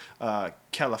of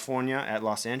California at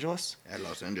Los Angeles.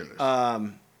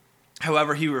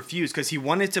 However, he refused because he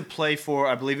wanted to play for,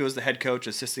 I believe it was the head coach,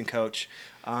 assistant coach,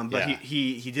 but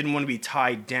he didn't want to be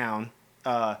tied down.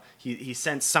 He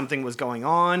sensed something was going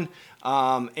on,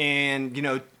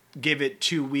 and give it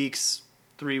 2 weeks,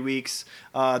 3 weeks.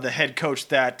 The head coach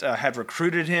that had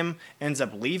recruited him ends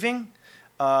up leaving.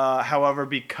 However,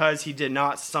 because he did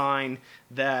not sign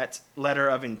that letter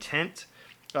of intent,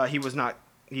 he was not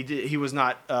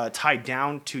tied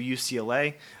down to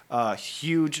UCLA.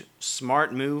 Huge,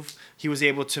 smart move. He was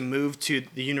able to move to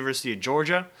the University of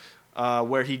Georgia,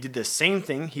 where he did the same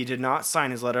thing. He did not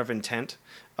sign his letter of intent,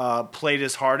 played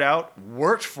his heart out,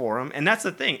 worked for him. And that's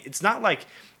the thing. It's not like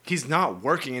he's not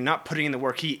working and not putting in the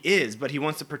work. He is, but he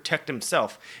wants to protect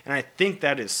himself. And I think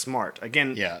that is smart.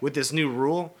 Again, with this new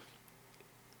rule,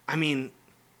 I mean,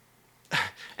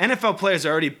 NFL players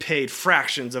are already paid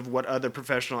fractions of what other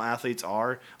professional athletes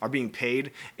are being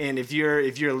paid, and if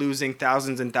you're losing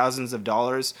thousands and thousands of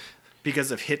dollars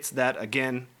because of hits that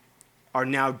again are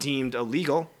now deemed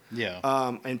illegal,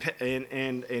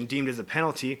 and deemed as a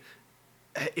penalty,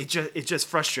 it's just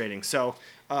frustrating. So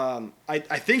I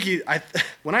think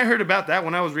when I heard about that,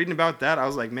 when I was reading about that, I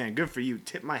was like, man, good for you.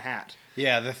 Tip my hat.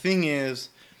 Yeah, the thing is,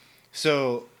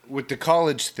 so with the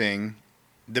college thing,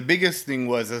 the biggest thing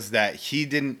was that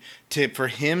for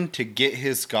him to get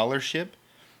his scholarship,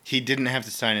 he didn't have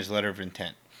to sign his letter of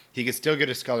intent. He could still get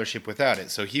a scholarship without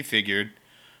it. So he figured,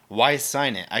 why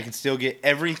sign it? I can still get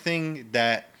everything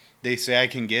that they say I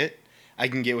can get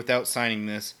without signing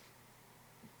this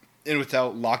and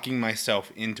without locking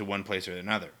myself into one place or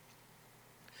another.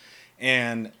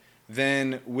 And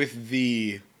then with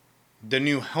the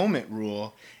new helmet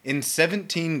rule, in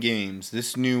 17 games,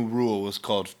 this new rule was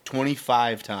called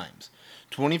 25 times.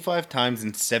 25 times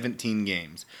in 17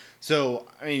 games. So,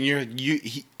 I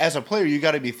mean, as a player, you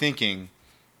got to be thinking,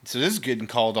 so this is getting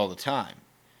called all the time.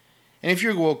 And if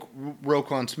you're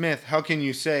Roquan Smith, how can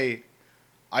you say,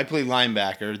 I play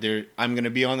linebacker, I'm going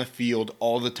to be on the field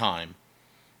all the time.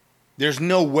 There's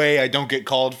no way I don't get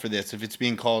called for this if it's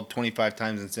being called 25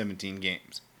 times in 17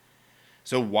 games.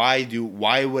 So why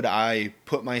would I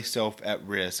put myself at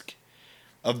risk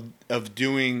of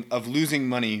losing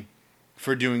money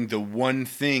for doing the one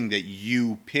thing that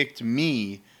you picked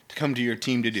me to come to your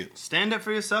team to do? Stand up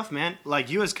for yourself, man.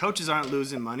 Like, you as coaches aren't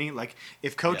losing money. Like,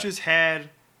 if coaches had,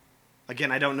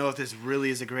 again, I don't know if this really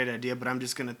is a great idea, but I'm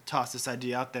just going to toss this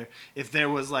idea out there. If there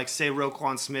was, like, say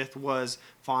Roquan Smith was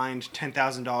fined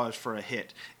 $10,000 for a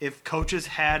hit. If coaches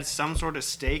had some sort of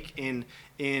stake in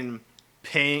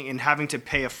paying and having to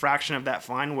pay a fraction of that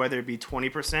fine, whether it be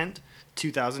 20%, $2,000,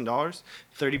 30%,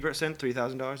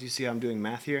 $3,000. You see how I'm doing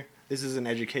math here? This is an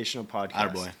educational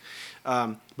podcast.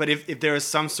 Attaboy. But if there is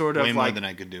some sort of way more than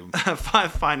I could do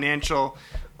financial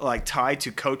tie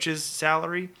to coaches'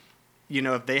 salary,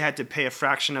 if they had to pay a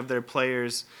fraction of their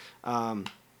players'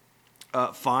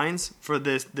 fines for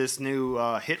this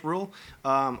new hit rule,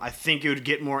 I think it would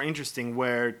get more interesting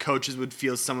where coaches would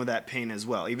feel some of that pain as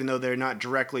well, even though they're not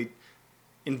directly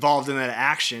involved in that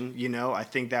action. I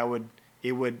think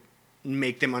it would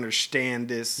make them understand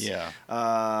this.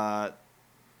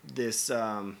 This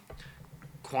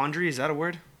quandary, is that a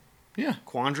word? Yeah,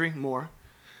 quandary more.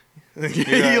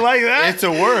 Yeah. You like that? It's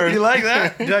a word. You like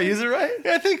that? Did I use it right?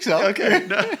 Yeah, I think so. Okay,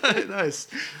 nice.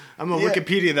 I'm gonna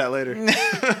Wikipedia that later.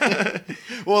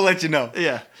 We'll let you know.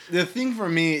 Yeah. The thing for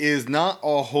me is not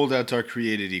all holdouts are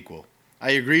created equal.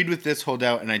 I agreed with this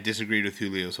holdout, and I disagreed with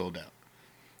Julio's holdout.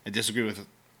 I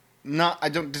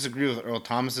don't disagree with Earl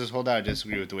Thomas's holdout. I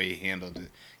disagree with the way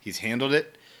he's handled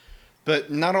it.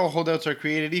 But not all holdouts are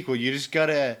created equal. You just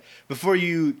gotta, before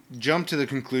you jump to the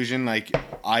conclusion like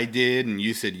I did and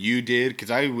you said you did, because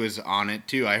I was on it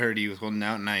too. I heard he was holding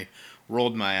out and I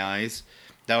rolled my eyes.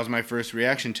 That was my first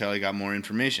reaction until I got more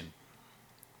information.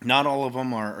 Not all of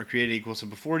them are created equal. So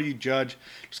before you judge,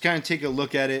 just kind of take a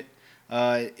look at it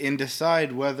and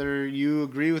decide whether you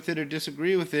agree with it or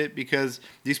disagree with it, because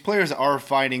these players are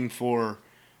fighting for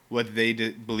what they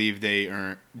believe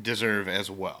they deserve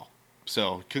as well.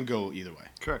 So it could go either way.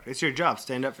 Correct. It's your job.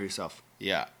 Stand up for yourself.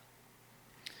 Yeah.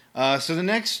 So the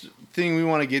next thing we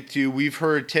want to get to, we've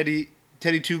heard Teddy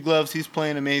Two Gloves. He's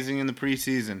playing amazing in the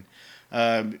preseason.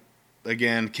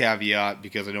 Again, caveat,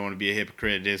 because I don't want to be a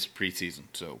hypocrite, it is preseason.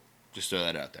 So just throw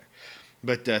that out there.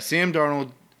 But Sam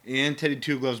Darnold and Teddy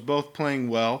Two Gloves both playing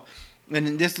well.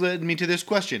 And this led me to this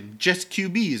question. Just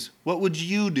QBs, what would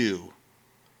you do?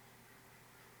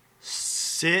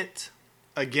 Sit.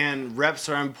 Again, reps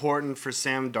are important for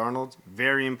Sam Darnold.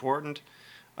 Very important.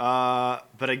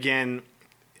 But again,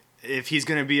 if he's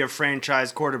going to be a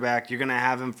franchise quarterback, you're going to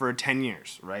have him for 10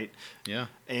 years, right? Yeah.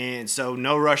 And so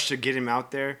no rush to get him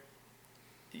out there.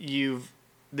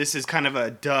 This is kind of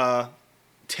a duh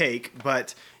take,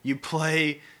 but you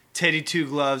play Teddy Two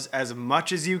Gloves as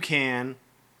much as you can,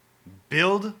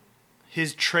 build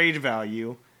his trade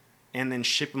value, and then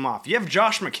ship him off. You have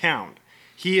Josh McCown.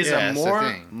 He is a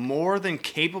more than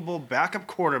capable backup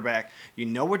quarterback. You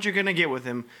know what you're going to get with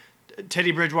him.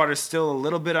 Teddy Bridgewater is still a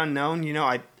little bit unknown.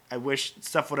 I wish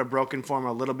stuff would have broken for him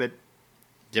a little bit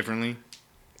differently.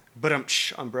 But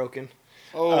I'm broken.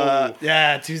 Oh.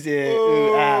 Yeah, Tuesday.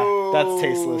 That's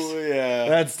tasteless. Yeah.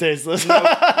 That's tasteless.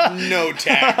 No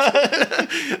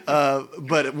tact.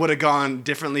 But it would have gone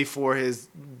differently for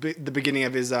the beginning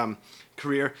of his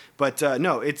career. But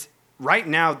no, it's... Right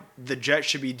now, the Jets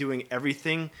should be doing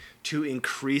everything to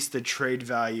increase the trade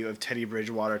value of Teddy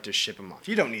Bridgewater to ship him off.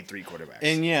 You don't need 3 quarterbacks.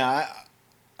 And yeah,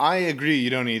 I agree you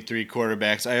don't need 3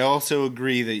 quarterbacks. I also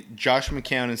agree that Josh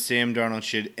McCown and Sam Darnold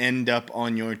should end up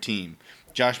on your team.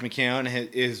 Josh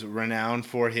McCown is renowned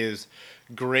for his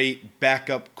great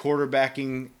backup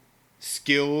quarterbacking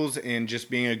skills and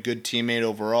just being a good teammate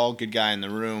overall, good guy in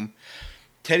the room.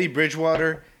 Teddy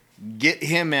Bridgewater, Get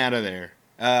him out of there.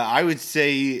 I would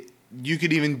say you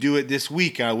could even do it this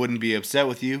week. I wouldn't be upset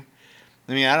with you.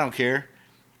 I mean, I don't care.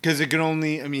 Because it can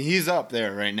only, I mean, he's up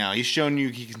there right now. He's shown you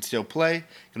he can still play.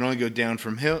 Can only go down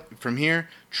from here.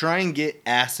 Try and get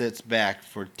assets back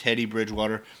for Teddy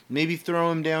Bridgewater. Maybe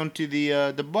throw him down to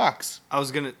the Bucks.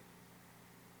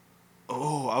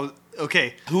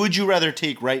 Okay. Who would you rather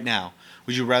take right now?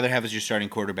 Would you rather have as your starting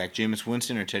quarterback, Jameis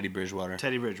Winston or Teddy Bridgewater?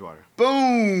 Teddy Bridgewater.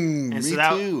 Boom! And Me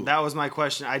so that was my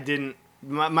question.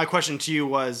 My question to you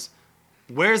was,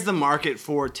 where's the market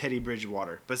for Teddy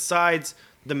Bridgewater? Besides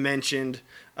the mentioned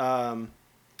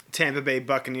Tampa Bay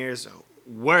Buccaneers,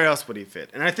 where else would he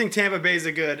fit? And I think Tampa Bay is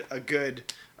a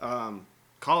good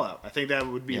call out. I think that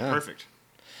would be perfect.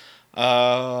 You're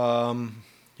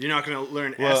not going to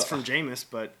learn S from Jameis,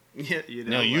 but you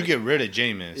know. No, you get rid of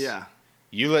Jameis. Yeah.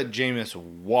 You let Jameis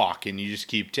walk, and you just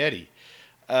keep Teddy.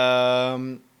 I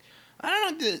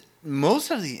don't know.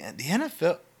 Most of the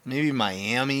NFL, maybe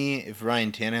Miami, if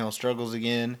Ryan Tannehill struggles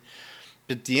again.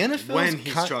 But the NFL when he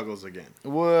struggles again.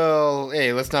 Well,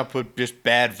 hey, let's not put just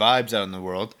bad vibes out in the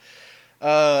world.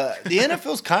 The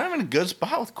NFL's kind of in a good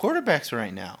spot with quarterbacks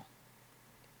right now.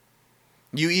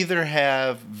 You either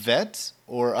have vets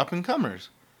or up and comers.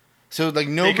 So like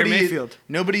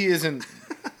nobody isn't.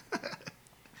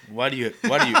 Why do you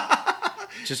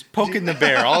just poking the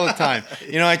bear all the time?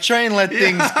 You know, I try and let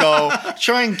things go.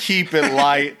 Try and keep it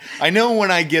light. I know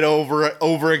when I get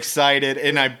overexcited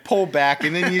and I pull back,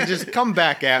 and then you just come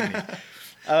back at me.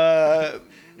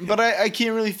 But I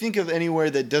can't really think of anywhere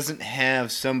that doesn't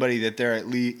have somebody that they're at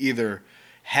least either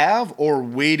have or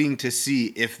waiting to see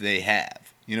if they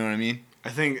have. You know what I mean? I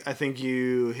think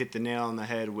you hit the nail on the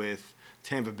head with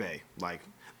Tampa Bay.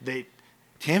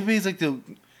 Tampa Bay is like the.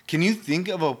 Can you think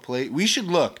of a play? We should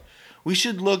look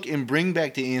and bring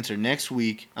back the answer next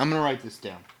week. I'm going to write this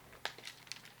down.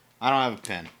 I don't have a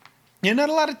pen. Yeah, not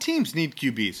a lot of teams need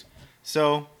QBs.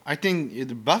 So I think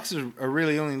the Bucs are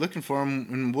really only looking for them,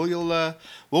 and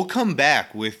we'll come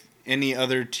back with any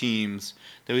other teams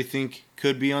that we think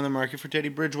could be on the market for Teddy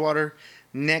Bridgewater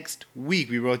next week.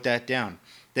 We wrote that down.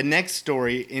 The next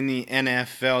story in the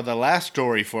NFL, the last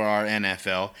story for our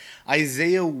NFL,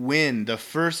 Isaiah Wynn, the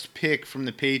first pick from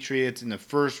the Patriots in the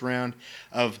first round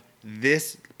of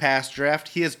this past draft.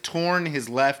 He has torn his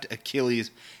left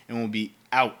Achilles and will be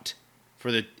out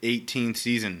for the 18th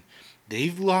season.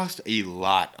 They've lost a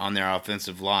lot on their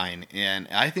offensive line, and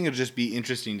I think it'll just be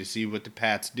interesting to see what the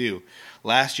Pats do.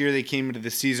 Last year they came into the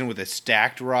season with a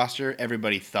stacked roster,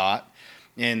 everybody thought.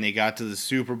 And they got to the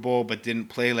Super Bowl but didn't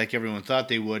play like everyone thought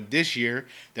they would. This year,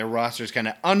 their roster is kind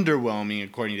of underwhelming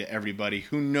according to everybody.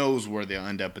 Who knows where they'll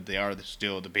end up, but they are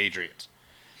still the Patriots.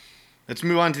 Let's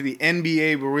move on to the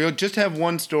NBA, where we'll just have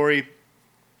one story,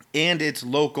 and it's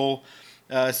local.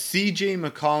 C.J.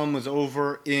 McCollum was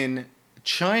over in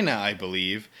China, I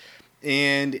believe,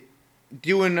 and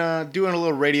doing a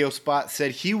little radio spot,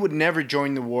 said he would never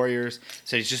join the Warriors,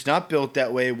 said he's just not built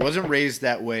that way, wasn't raised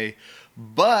that way.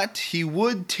 But he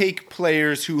would take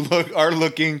players who are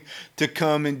looking to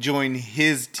come and join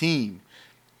his team.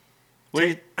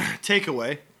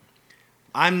 Takeaway.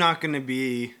 I'm not going to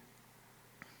be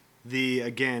the,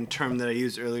 again, term that I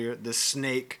used earlier, the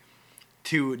snake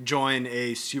to join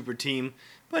a super team.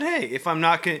 But hey, if I'm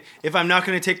not going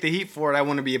to take the heat for it, I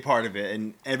want to be a part of it,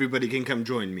 and everybody can come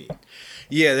join me.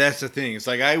 Yeah, that's the thing. It's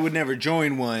like I would never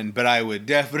join one, but I would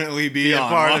definitely be a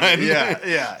part of it.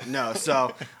 Yeah. No,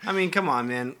 so I mean, come on,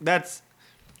 man. That's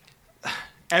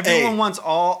everyone wants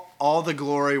all the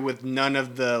glory with none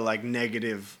of the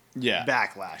negative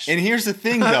backlash. And here's the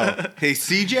thing, though. Hey,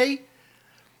 CJ,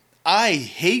 I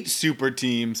hate super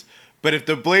teams. But if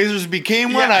the Blazers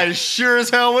became one, I sure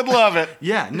as hell would love it.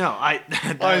 Yeah, no,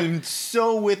 I'm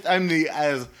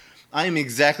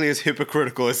exactly as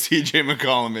hypocritical as C.J.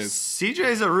 McCollum is.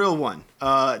 CJ's a real one.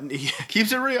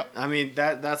 Keeps it real. I mean,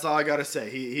 that's all I gotta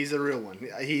say. He's a real one.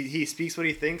 He speaks what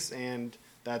he thinks, and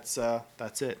that's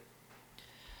it.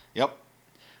 Yep.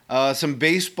 Some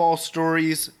baseball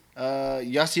stories.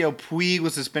 Yasiel Puig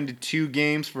was suspended 2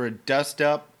 games for a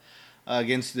dust-up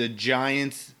against the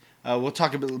Giants. We'll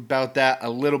talk about that a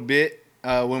little bit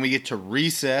when we get to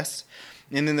recess.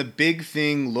 And then the big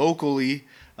thing locally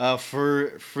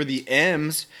for the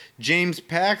M's, James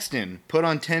Paxton put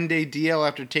on 10-day DL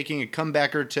after taking a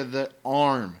comebacker to the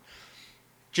arm.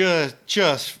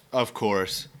 Just of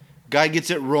course. Guy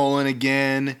gets it rolling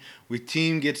again.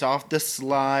 Team gets off the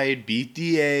slide, beat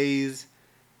the A's,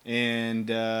 and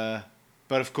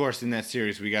but of course in that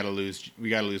series we gotta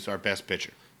lose our best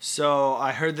pitcher. So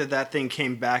I heard that thing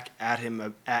came back at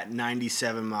him at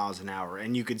 97 miles an hour,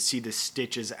 and you could see the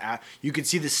stitches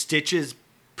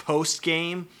post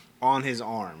game on his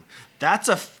arm.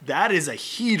 That is a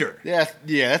heater. Yeah,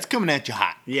 that's coming at you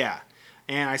hot. Yeah.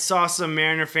 And I saw some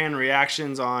Mariner fan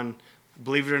reactions on,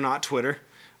 believe it or not, Twitter.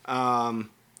 And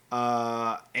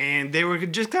they were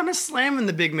just kind of slamming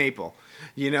the Big Maple.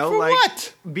 You know, For like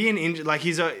what? Being injured, like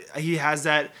he has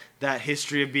that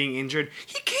history of being injured.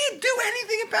 He can't do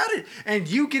anything about it. And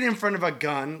you get in front of a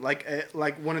gun, like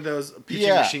one of those pitching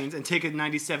machines, and take a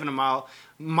 97 mile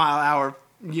hour,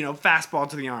 fastball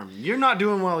to the arm. You're not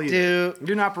doing well either. Dude.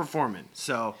 You're not performing.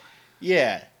 So,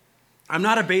 yeah, I'm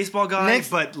not a baseball guy,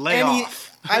 but lay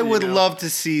off. I would love to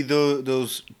see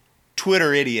those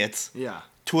Twitter idiots. Yeah,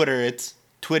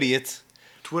 Twitidiots.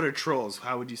 Twitter trolls.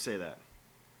 How would you say that?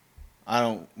 I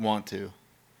don't want to,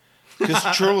 because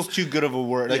troll's too good of a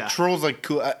word. Like troll's like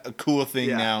a cool thing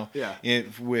now. Yeah.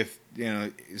 With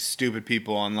stupid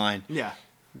people online. Yeah.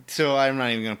 So I'm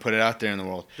not even gonna put it out there in the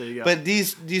world. There you go. But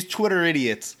these Twitter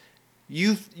idiots,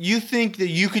 you think that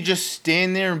you could just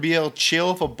stand there and be able to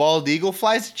chill if a bald eagle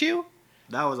flies at you?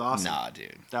 That was awesome. Nah,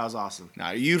 dude. That was awesome. Nah,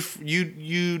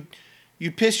 you'd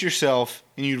piss yourself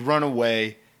and you'd run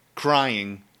away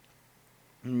crying.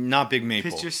 Not Big Maple.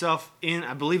 Pitch yourself in.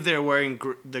 I believe they were wearing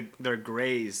their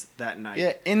grays that night.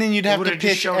 Yeah, and then you'd have to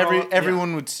pitch.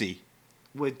 Everyone would see.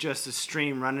 With just a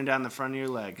stream running down the front of your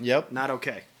leg. Yep. Not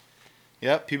okay.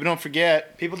 Yep. People don't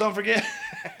forget.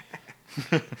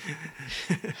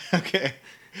 Okay.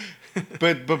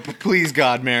 But please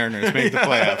God, Mariners make the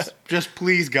playoffs. Just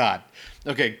please God.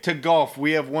 Okay, to golf,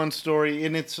 we have one story,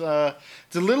 and it's a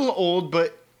little old,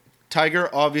 but Tiger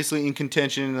obviously in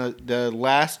contention in the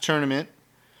last tournament.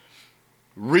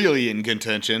 Really in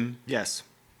contention. Yes.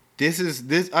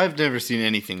 This I've never seen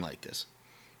anything like this.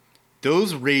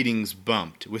 Those ratings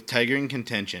bumped with Tiger in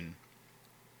contention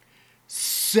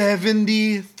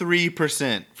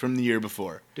 73% from the year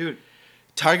before. Dude.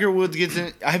 Tiger Woods gets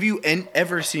in. Have you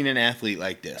ever seen an athlete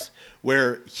like this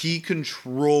where he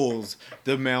controls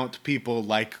the amount people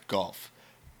like golf?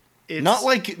 It's Not.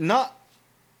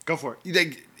 Go for it.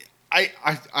 Like, I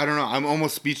don't know. I'm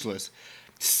almost speechless.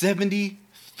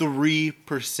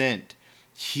 73%.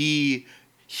 He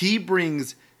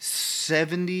brings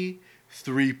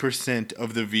 73%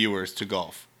 of the viewers to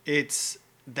golf. It's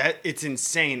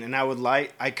insane, and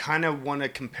I kind of want to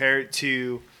compare it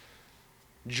to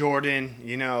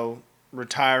Jordan,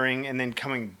 retiring and then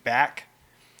coming back.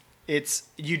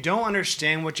 You don't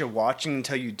understand what you're watching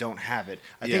until you don't have it.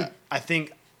 I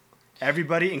think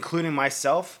everybody, including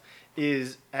myself,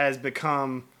 has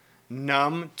become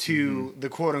numb to the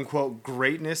quote unquote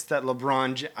greatness that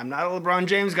I'm not a LeBron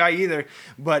James guy either,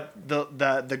 but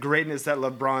the greatness that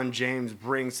LeBron James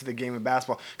brings to the game of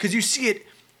basketball. Because you see it.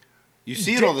 You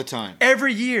see it all the time.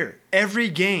 Every year, every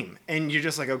game. And you're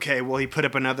just like, okay, well, he put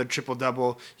up another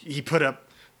triple-double. He put up,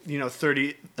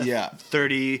 30,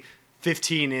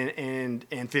 15,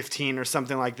 and 15 or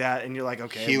something like that. And you're like,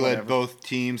 okay, he whatever. led both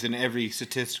teams in every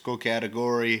statistical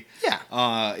category.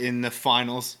 Yeah. In the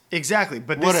finals. Exactly.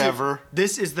 But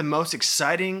this is the most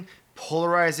exciting,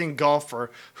 polarizing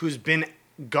golfer who's been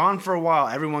gone for a while.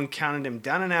 Everyone counted him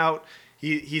down and out.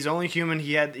 He's only human.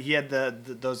 He had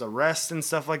those arrests and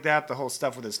stuff like that. The whole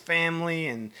stuff with his family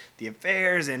and the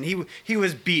affairs, and he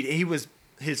was beat.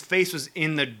 His face was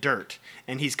in the dirt,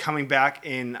 and he's coming back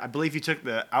in. I believe he took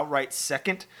the outright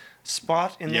second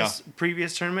spot in this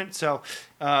previous tournament. So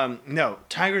no,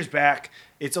 Tiger's back.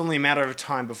 It's only a matter of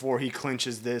time before he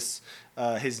clinches this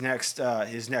his next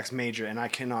major, and I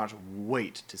cannot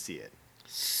wait to see it.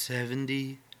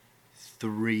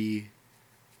 73%.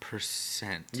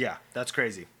 Yeah, that's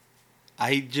crazy.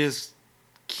 I just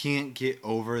can't get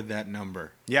over that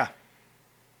number. Yeah.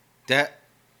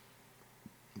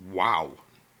 Wow.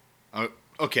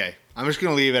 Okay, I'm just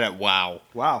gonna leave it at wow.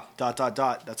 Wow. ...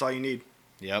 That's all you need.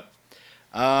 Yep.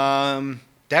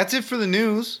 That's it for the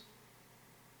news.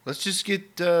 Let's just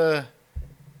get out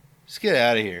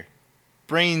of here.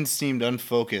 Brains seemed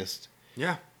unfocused.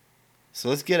 Yeah. So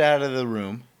let's get out of the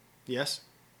room. Yes.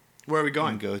 Where are we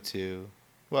going? And go to,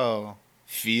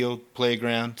 field,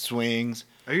 playground, swings,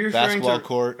 basketball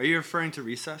court. Are you referring to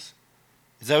recess?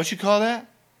 Is that what you call that?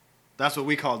 That's what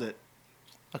we called it.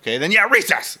 Okay, then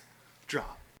recess.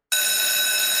 Drop.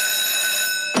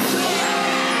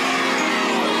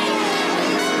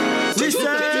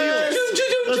 Recess!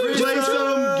 Let's play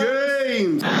some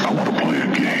games! I want to play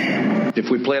a game. If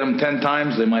we played them 10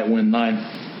 times, they might win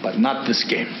 9. But not this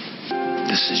game.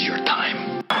 This is your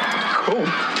time.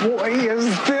 Oh boy, is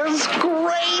this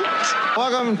great!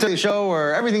 Welcome to the show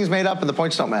where everything's made up and the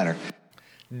points don't matter.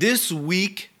 This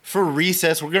week for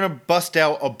recess, we're going to bust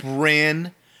out a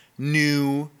brand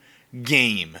new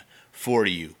game for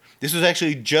you. This was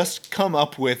actually just come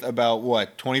up with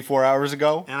about, 24 hours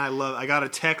ago? And I got a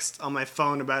text on my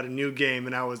phone about a new game,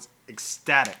 and I was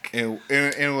ecstatic. And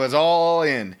it was all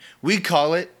in. We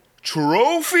call it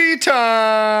Trophy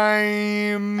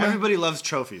Time! Everybody loves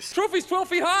trophies. Trophy's 12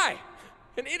 feet high,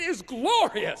 and it is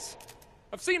glorious.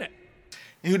 I've seen it.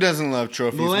 Who doesn't love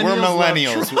trophies? We're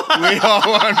Millennials millennials. We all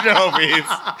want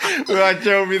trophies. We want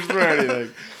trophies for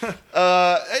anything.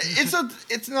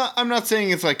 It's not. I'm not saying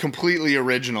it's like completely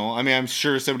original. I mean, I'm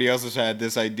sure somebody else has had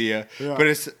this idea, but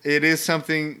it is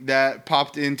something that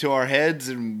popped into our heads,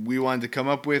 and we wanted to come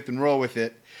up with and roll with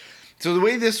it. So the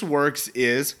way this works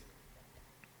is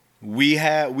we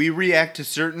react to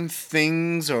certain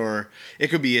things, or it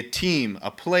could be a team, a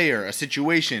player, a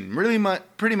situation,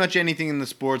 pretty much anything in the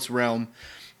sports realm,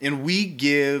 and we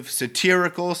give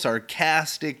satirical,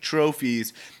 sarcastic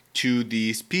trophies to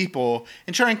these people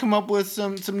and try and come up with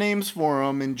some names for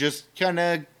them and just kind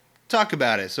of talk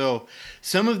about it. So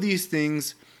some of these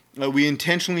things we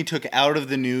intentionally took out of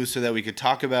the news so that we could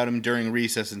talk about them during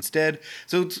recess instead.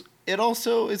 So it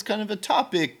also is kind of a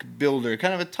topic builder,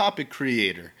 kind of a topic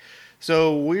creator.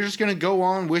 So we're just going to go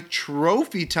on with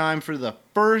Trophy Time for the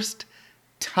first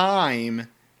time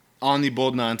on the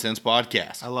Bold Nonsense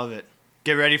podcast. I love it.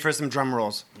 Get ready for some drum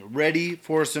rolls. Ready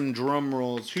for some drum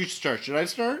rolls. Who should start? Should I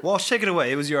start? Well, shake it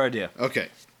away. It was your idea. Okay.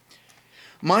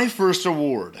 My first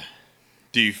award,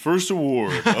 the first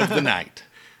award of the night,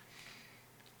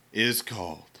 is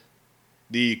called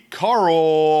the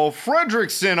Carl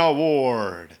Fredrickson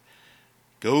Award.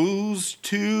 Goes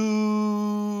to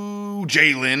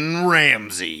Jalen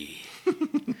Ramsey.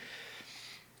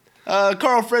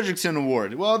 Carl Fredrickson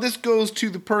Award. Well, this goes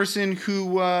to the person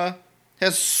who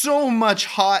has so much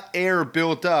hot air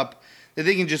built up that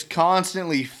they can just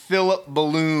constantly fill up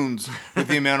balloons with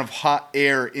the amount of hot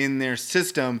air in their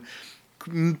system,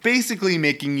 basically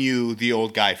making you the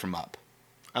old guy from Up.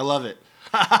 I love it.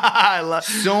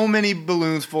 So many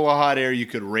balloons full of hot air you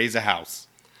could raise a house.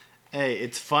 Hey,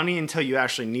 it's funny until you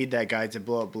actually need that guy to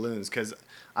blow up balloons, because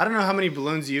I don't know how many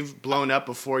balloons you've blown up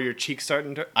before your cheeks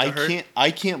starting to hurt. I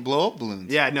can't blow up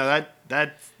balloons. Yeah, no,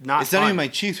 that's not. It's fun. not even my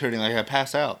cheeks hurting. Like I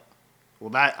pass out.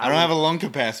 Well, I don't have a lung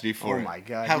capacity for it. Oh my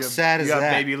god! How sad is that? You got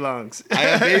baby lungs.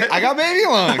 I got baby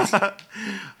lungs.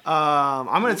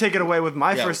 I'm gonna take it away with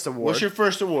my first award. What's your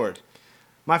first award?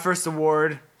 My first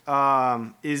award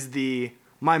is the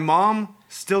 "My Mom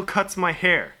Still Cuts My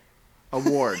Hair"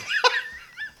 award.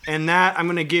 And that I'm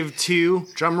going to give to,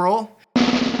 drum roll,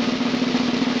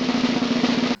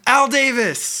 Al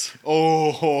Davis.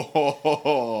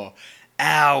 Oh,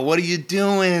 Al, what are you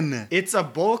doing? It's a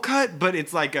bowl cut, but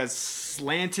it's like a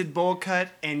slanted bowl cut.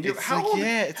 And it's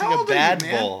like a bad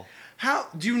bowl. How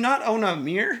do you not own a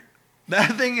mirror?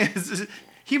 That thing is,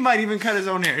 he might even cut his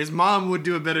own hair. His mom would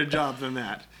do a better job than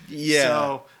that. Yeah.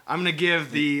 So I'm going to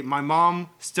give the "My Mom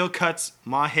Still Cuts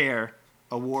My Hair"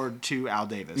 award to Al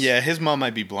Davis. Yeah, his mom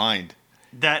might be blind.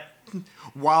 That,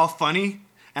 while funny,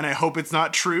 and I hope it's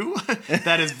not true,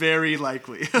 that is very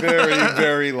likely. Very,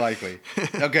 very likely.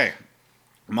 Okay,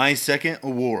 my second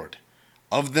award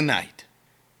of the night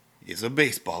is a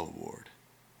baseball award,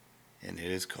 and it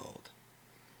is called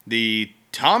the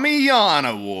Tommy John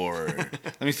Award.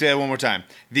 Let me say that one more time.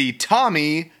 The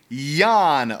Tommy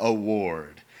John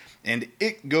Award. And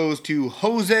it goes to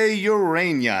Jose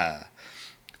Urena.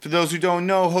 For those who don't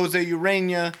know, Jose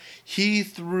Urena, he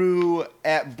threw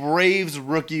at Braves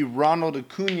rookie Ronald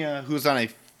Acuna, who's on a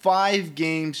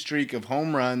 5-game streak of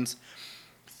home runs,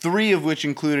 3 of which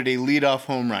included a leadoff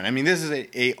home run. I mean, this is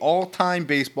a all-time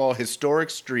baseball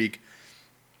historic streak.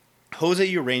 Jose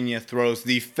Urena throws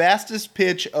the fastest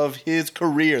pitch of his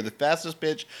career, the fastest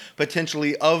pitch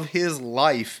potentially of his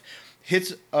life,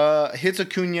 hits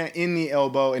Acuna in the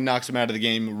elbow and knocks him out of the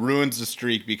game, ruins the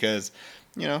streak because,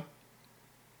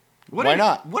 why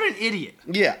not? What an idiot.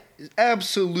 Yeah,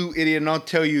 absolute idiot. And I'll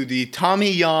tell you, the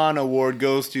Tommy John Award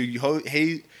goes to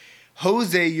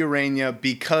Jose Urena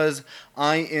because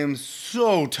I am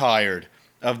so tired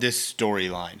of this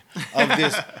storyline, of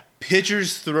this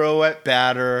pitcher's throw at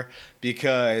batter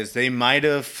because they might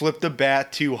have flipped the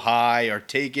bat too high or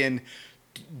taken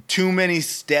too many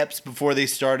steps before they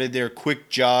started their quick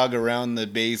jog around the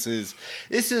bases.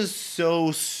 This is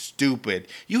so stupid.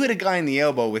 You hit a guy in the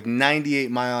elbow with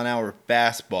 98-mile-an-hour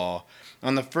fastball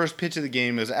on the first pitch of the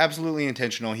game. It was absolutely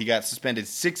intentional. He got suspended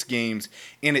 6 games,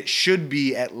 and it should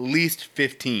be at least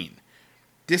 15.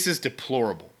 This is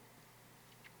deplorable.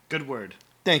 Good word.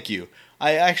 Thank you.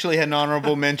 I actually had an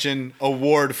honorable mention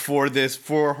award for this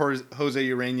for Jose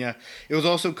Urena. It was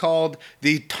also called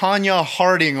the Tanya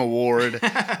Harding Award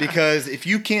because if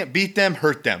you can't beat them,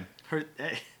 hurt them.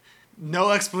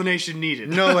 No explanation needed.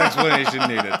 No explanation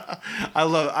needed. I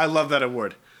love that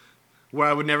award. Where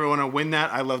I would never want to win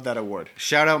that, I love that award.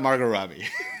 Shout out Margot Robbie.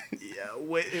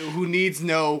 Who needs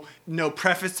no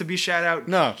preface to be shout out.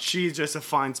 No. She's just a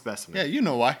fine specimen. Yeah, you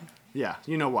know why. Yeah,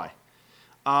 you know why.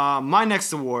 My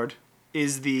next award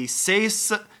is the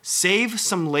Save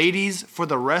Some Ladies for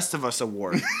the Rest of Us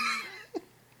award.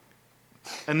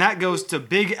 And that goes to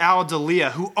Big Al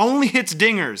D'Elia, who only hits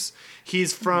dingers.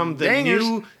 He's from the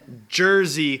New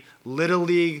Jersey Little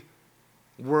League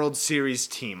World Series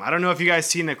team. I don't know if you guys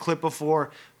seen the clip before,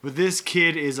 but this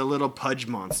kid is a little pudge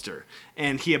monster.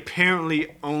 And he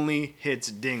apparently only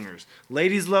hits dingers.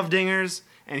 Ladies love dingers,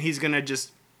 and he's going to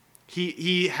just...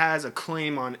 He has a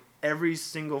claim on every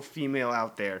single female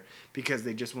out there because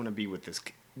they just want to be with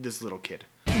this little kid.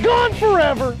 Gone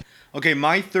forever! Okay,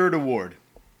 my third award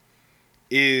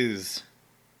is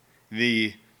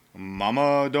the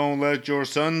Mama Don't Let Your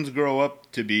Sons Grow Up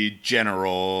to Be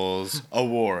Generals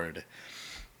award.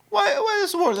 Why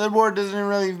this award? That award doesn't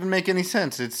really even make any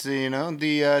sense. It's,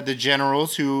 the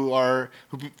generals who,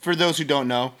 for those who don't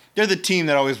know, they're the team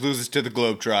that always loses to the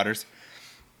Globetrotters.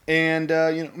 And,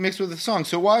 mixed with the song.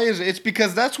 So why is it? It's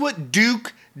because that's what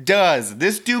Duke does.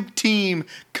 This Duke team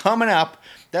coming up,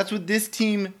 that's what this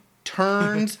team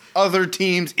turns other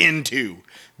teams into.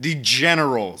 The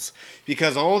Generals.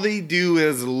 Because all they do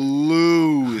is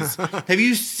lose. Have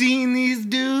you seen these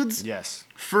dudes? Yes.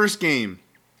 First game,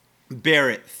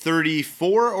 Barrett,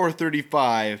 34 or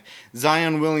 35.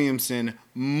 Zion Williamson,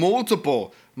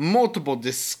 multiple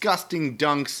disgusting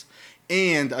dunks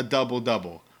and a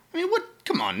double-double. I mean, what?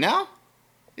 Come on now.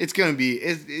 It's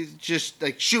just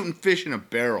like shooting fish in a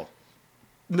barrel.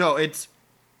 No,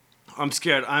 I'm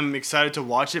scared. I'm excited to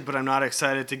watch it, but I'm not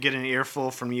excited to get an earful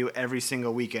from you every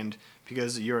single weekend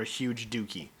because you're a huge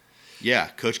Dookie. Yeah,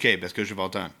 Coach K, best coach of all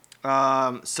time.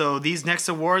 So these next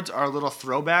awards are little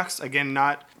throwbacks. Again,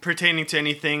 not pertaining to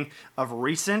anything of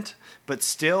recent, but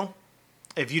still,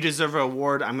 if you deserve an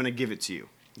award, I'm going to give it to you.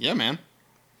 Yeah, man.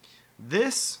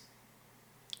 This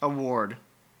award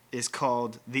is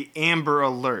called the Amber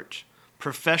Alert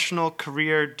Professional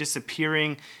Career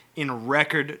Disappearing in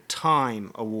Record Time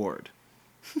Award.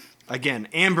 Again,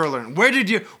 Amber Alert. Where did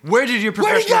your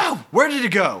professional... Where'd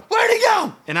it go? Where'd it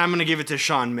go? And I'm going to give it to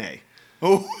Sean May.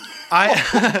 Oh.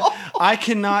 I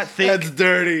cannot think That's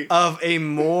dirty. Of a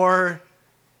more...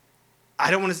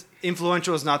 I don't want to...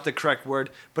 Influential is not the correct word,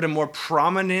 but a more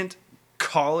prominent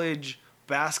college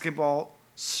basketball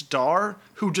star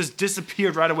who just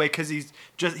disappeared right away because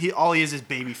all he is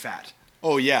baby fat.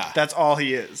 Oh yeah, that's all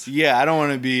he is. Yeah, I don't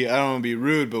want to be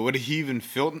rude, but would he even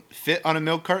fit on a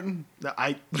milk carton?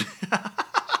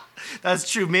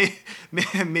 That's true.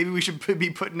 Maybe we should be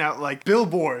putting out like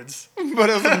billboards. Put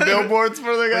up some billboards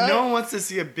for the guy. But no one wants to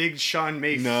see a big Sean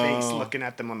May face looking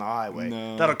at them on the highway.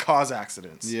 No. That'll cause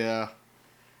accidents. Yeah, you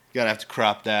gotta have to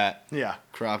crop that. Yeah,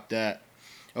 crop that.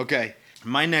 Okay.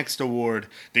 My next award,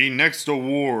 the next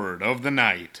award of the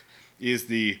night, is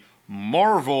the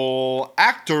Marvel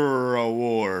Actor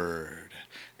Award.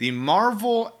 The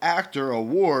Marvel Actor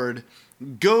Award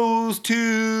goes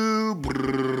to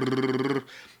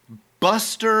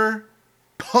Buster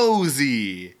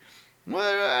Posey.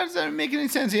 Well, does that make any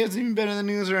sense? He hasn't even been in the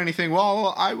news or anything.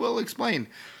 Well, I will explain.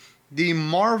 The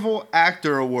Marvel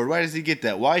Actor Award. Why does he get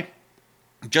that? Why?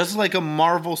 Just like a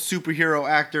Marvel superhero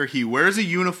actor, he wears a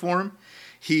uniform.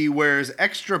 He wears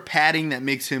extra padding that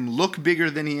makes him look bigger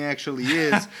than he actually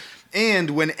is. And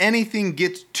when anything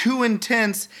gets too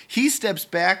intense, he steps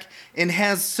back and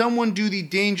has someone do the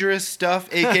dangerous stuff,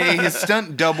 a.k.a. his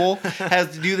stunt double,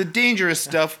 has to do the dangerous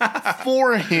stuff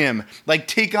for him. Like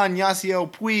take on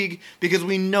Yasiel Puig, because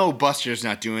we know Buster's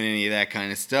not doing any of that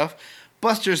kind of stuff.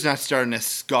 Buster's not starting a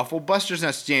scuffle. Buster's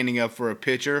not standing up for a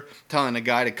pitcher, telling a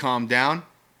guy to calm down.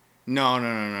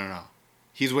 No.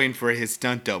 He's waiting for his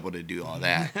stunt double to do all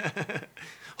that.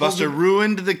 Buster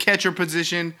ruined the catcher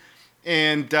position,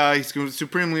 and he's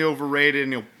supremely overrated,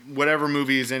 and whatever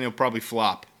movie he's in, he'll probably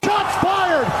flop. Shots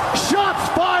fired! Shots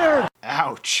fired!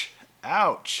 Ouch.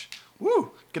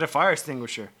 Woo! Get a fire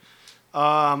extinguisher.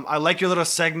 I like your little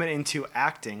segment into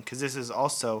acting, because this is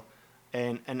also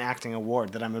an acting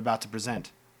award that I'm about to present.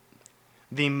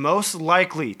 The most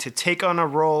likely to take on a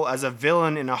role as a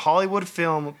villain in a Hollywood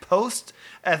film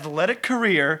post-athletic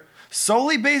career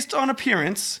solely based on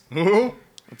appearance. Ooh.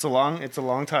 It's a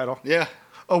long title. Yeah.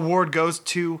 Award goes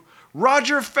to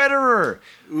Roger Federer.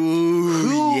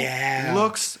 Ooh, yeah.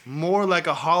 Looks more like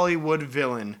a Hollywood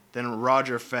villain than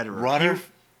Roger Federer.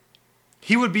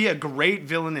 He would be a great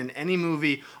villain in any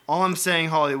movie. All I'm saying,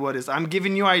 Hollywood, is I'm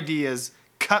giving you ideas.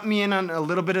 Cut me in on a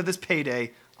little bit of this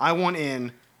payday. I want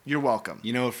in. You're welcome.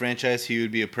 You know what franchise he would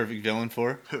be a perfect villain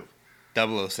for? Who?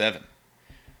 007.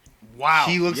 Wow.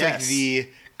 He looks like yes. the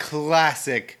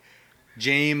classic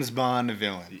James Bond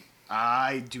villain.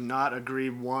 I do not agree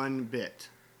one bit.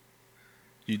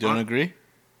 You don't agree?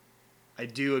 I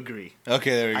do agree.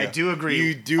 Okay, there we go. I do agree.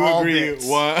 You do All agree. bits.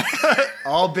 What?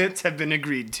 All bits have been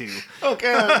agreed to.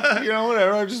 Okay,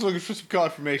 whatever. I'm just looking for some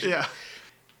confirmation. Yeah.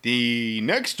 The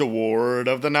next award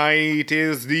of the night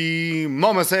is the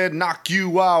Mama Said Knock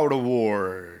You Out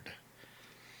Award.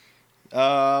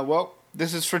 Well,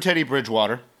 this is for Teddy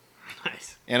Bridgewater.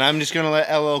 Nice. And I'm just going to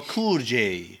let LL Cool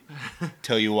J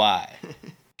tell you why.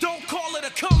 Don't call it a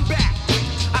comeback.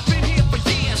 I've been here for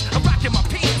years. I'm rocking my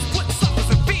pants, putting suckers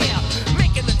in fear,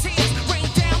 making the tears rain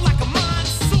down like a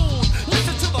monsoon.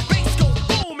 Listen to the bass go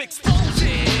boom,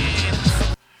 explosion.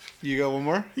 You got one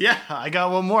more? Yeah, I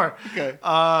got one more. Okay.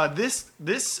 This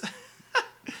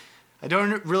I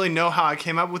don't really know how I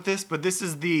came up with this, but this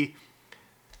is the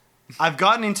I've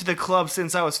gotten into the club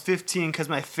since I was 15 because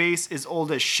my face is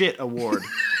old as shit award.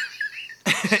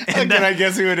 Can I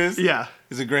guess who it is? Yeah.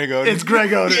 Is it Greg Oden? It's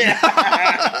Greg Oden.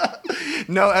 Yeah.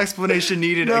 No explanation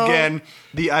needed. No. Again,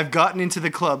 the I've gotten into the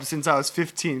club since I was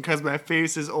 15 because my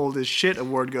face is old as shit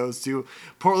award goes to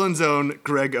Portland's own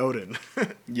Greg Oden.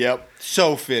 Yep.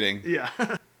 So fitting. Yeah.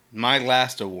 My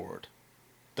last award.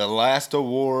 The last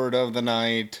award of the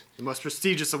night. The most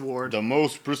prestigious award. The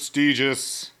most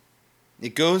prestigious.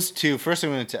 It goes to, first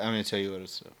I'm going to tell you what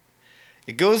it's.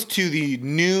 It goes to the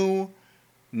new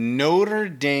Notre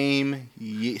Dame /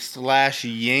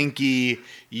 Yankee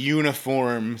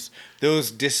uniforms.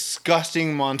 Those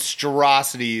disgusting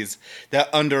monstrosities that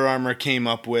Under Armour came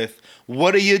up with.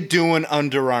 What are you doing,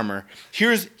 Under Armour?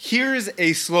 Here's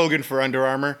a slogan for Under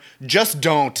Armour. Just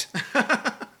don't.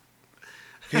 Because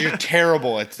you're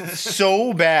terrible. It's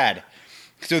so bad.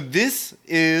 So this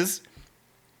is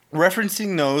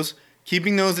referencing those,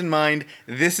 keeping those in mind.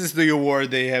 This is the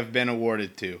award they have been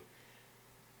awarded to.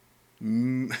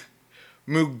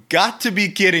 Got to be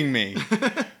kidding me.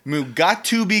 Got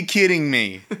to be kidding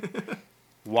me.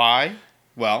 Why?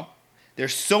 Well, they're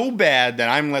so bad that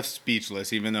I'm left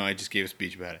speechless, even though I just gave a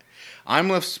speech about it. I'm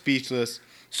left speechless,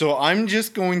 so I'm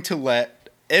just going to let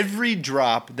every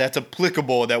drop that's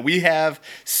applicable that we have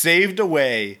saved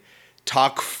away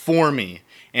talk for me.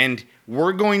 And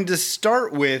we're going to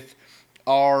start with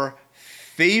our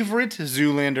favorite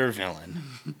Zoolander villain.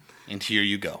 And here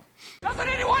you go. Doesn't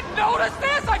anyone notice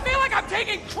this? I feel like I'm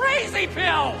taking crazy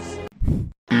pills!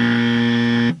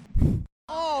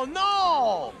 Oh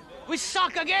no! We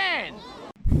suck again!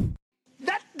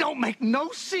 That don't make no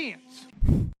sense.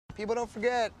 People don't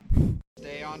forget.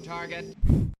 Stay on target.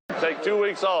 Take 2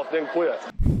 weeks off, then quit.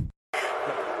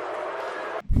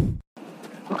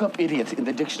 Look up idiot in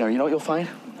the dictionary. You know what you'll find?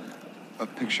 A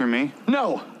picture me?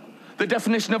 No! The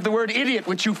definition of the word idiot,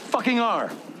 which you fucking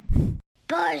are.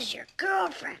 Buzz, your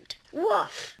girlfriend.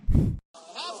 Woof.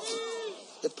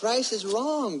 The price is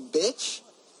wrong, bitch.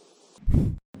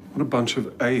 What a bunch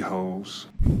of a-holes.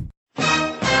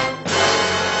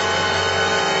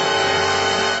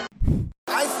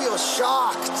 I feel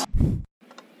shocked.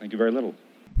 Thank you very little.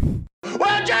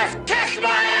 Well, just kiss my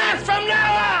ass from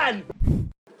now on!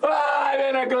 I'm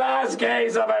in a glass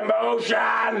case of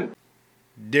emotion!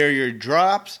 They're your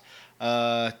drops,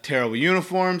 terrible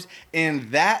uniforms,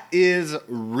 and that is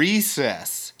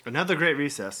Recess. Another great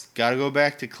Recess. Gotta go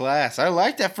back to class. I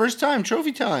like that first time,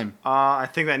 trophy time. I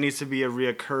think that needs to be a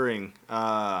reoccurring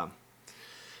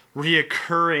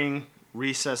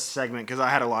Recess segment because I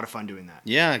had a lot of fun doing that.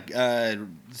 Yeah,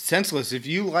 Senseless, if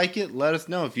you like it, let us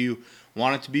know. If you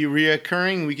want it to be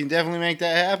reoccurring, we can definitely make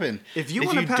that happen. If you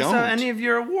want to pass out any of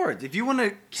your awards, if you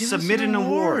want to submit an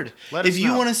award, let us know. If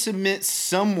you want to submit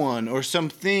someone or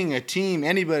something, a team,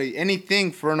 anybody,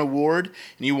 anything for an award,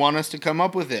 and you want us to come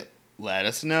up with it, let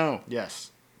us know.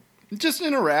 Yes. Just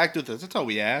interact with us. That's all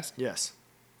we ask. Yes.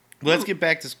 Let's get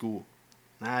back to school.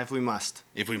 If we must.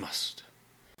 If we must.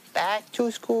 Back to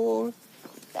school,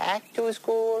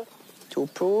 to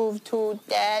prove to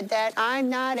Dad that I'm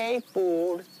not a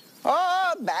fool.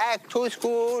 Oh, back to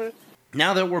school.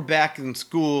 Now that we're back in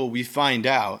school, we find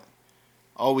out.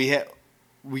 Oh, we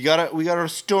got a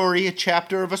story, a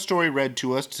chapter of a story read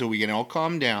to us, so we can all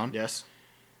calm down. Yes.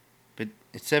 But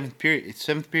it's seventh period.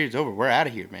 Seventh period's over. We're out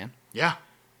of here, man. Yeah.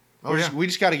 We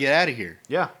just got to get out of here.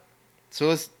 Yeah.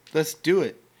 So let's do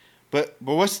it. But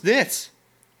what's this?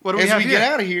 What do we have As we here?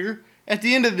 get out of here, at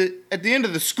the end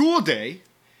of the school day,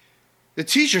 the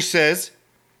teacher says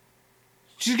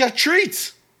she's got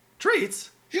treats.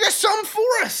 Treats? She got something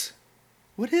for us.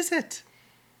 What is it?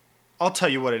 I'll tell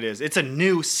you what it is. It's a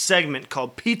new segment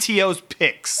called PTO's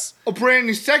Picks. A brand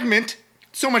new segment?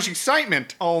 so much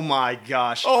excitement. Oh my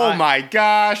gosh. Oh my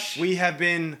gosh. We have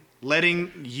been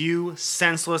letting you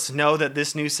senseless know that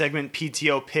this new segment,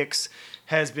 PTO Picks,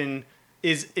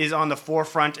 is on the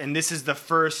forefront, and this is the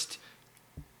first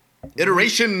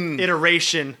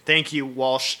iteration. Thank you,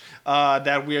 Walsh.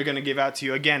 That we are going to give out to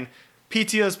you again.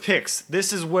 PTO's Picks.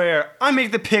 This is where I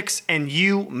make the picks and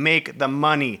you make the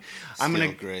money.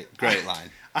 Great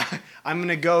line. I'm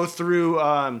gonna go through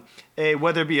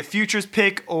whether it be a futures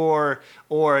pick or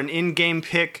an in-game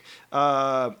pick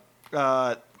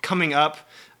coming up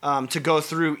to go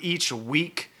through each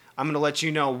week. I'm gonna let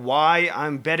you know why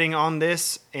I'm betting on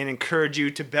this and encourage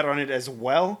you to bet on it as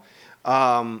well.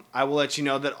 I will let you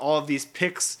know that all of these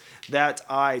picks that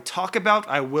I talk about,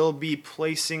 I will be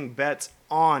placing bets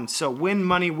on. So win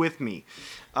money with me.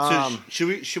 So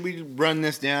should we run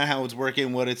this down, how it's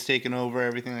working, what it's taken over,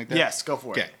 everything like that? Yes, go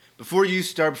for it. Okay. Before he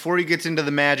gets into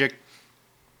the magic,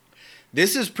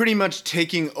 this is pretty much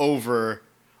taking over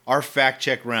our fact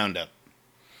check roundup.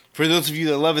 For those of you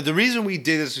that love it, the reason we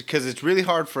did this is because it's really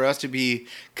hard for us to be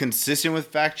consistent with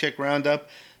fact check roundup.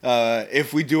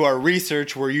 If we do our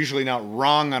research, we're usually not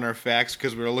wrong on our facts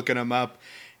because we're looking them up.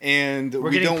 And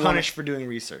we're getting punished for doing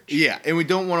research. Yeah, and we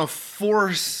don't want to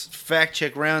force fact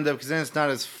check roundup because then it's not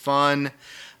as fun.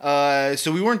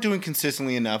 So we weren't doing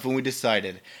consistently enough, and we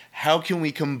decided, how can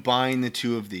we combine the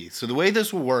two of these? So the way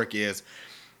this will work is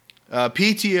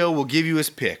PTO will give you his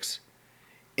picks,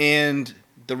 and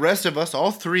the rest of us,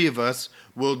 all three of us,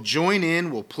 will join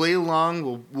in, we'll play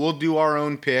along, we'll do our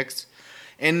own picks,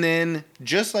 and then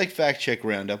just like fact check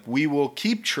roundup, we will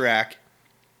keep track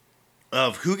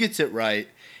of who gets it right.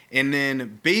 And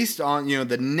then based on,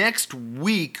 the next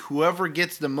week, whoever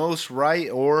gets the most right,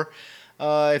 or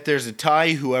if there's a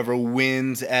tie, whoever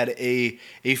wins at a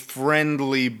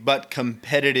friendly but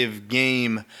competitive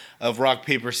game of rock,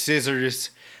 paper, scissors,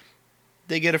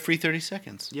 they get a free 30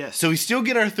 seconds. Yes. So we still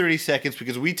get our 30 seconds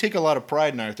because we take a lot of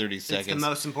pride in our 30 seconds. It's the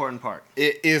most important part.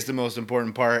 It is the most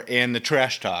important part. And the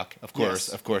trash talk, of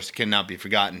course, cannot be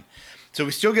forgotten. So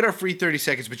we still get our free 30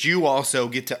 seconds, but you also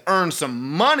get to earn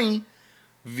some money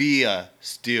via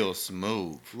Steel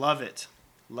Smooth. Love it.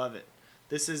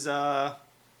 This is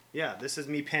this is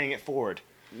me paying it forward.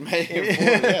 Take it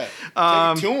to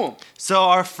him. So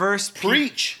our first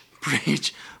preach.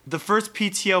 The first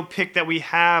PTO pick that we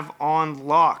have on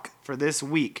lock for this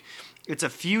week. It's a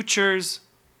futures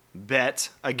bet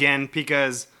again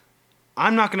because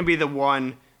I'm not going to be the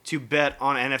one to bet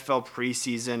on NFL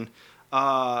preseason.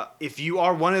 If you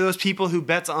are one of those people who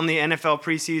bets on the NFL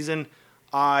preseason,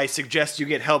 I suggest you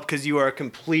get help because you are a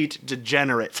complete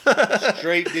degenerate.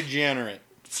 Straight degenerate.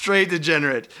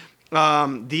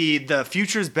 The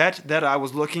futures bet that I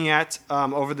was looking at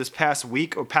over this past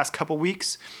week or past couple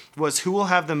weeks was who will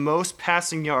have the most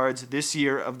passing yards this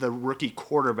year of the rookie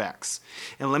quarterbacks.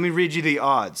 And let me read you the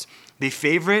odds. The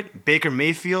favorite, Baker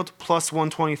Mayfield, plus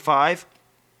 125.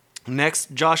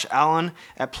 Next, Josh Allen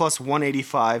at plus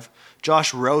 185.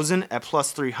 Josh Rosen at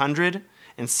plus 300.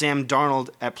 And Sam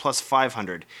Darnold at plus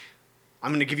 500.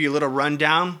 I'm going to give you a little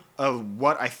rundown of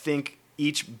what I think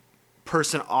each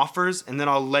person offers, and then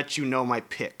I'll let you know my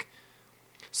pick.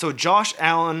 So Josh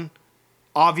Allen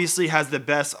obviously has the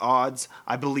best odds,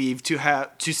 I believe, to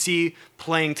see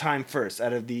playing time first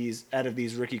out of these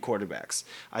rookie quarterbacks.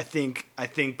 I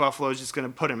think Buffalo's just going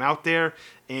to put him out there,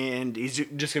 and he's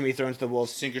just going to be thrown to the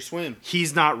wolves. Sink or swim.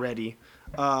 He's not ready.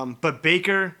 But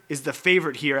Baker is the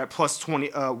favorite here at plus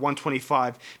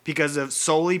 125 because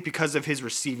of his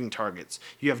receiving targets.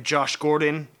 You have Josh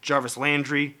Gordon, Jarvis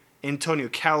Landry, Antonio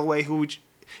Callaway, who,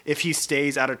 if he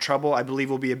stays out of trouble, I believe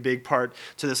will be a big part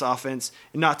to this offense.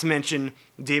 Not to mention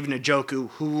David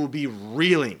Njoku, who will be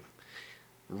reeling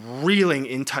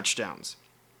in touchdowns.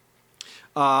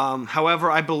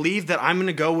 However, I believe that I'm going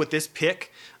to go with this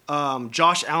pick.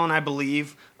 Josh Allen, I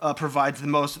believe, provides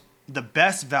the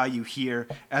best value here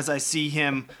as I see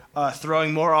him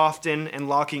throwing more often and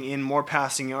locking in more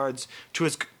passing yards to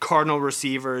his Cardinal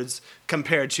receivers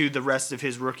compared to the rest of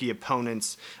his rookie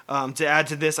opponents. To add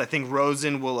to this, I think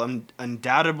Rosen will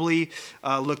undoubtedly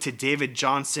look to David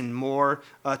Johnson more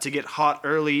to get hot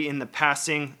early in the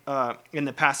passing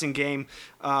game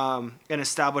and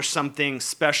establish something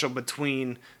special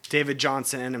between David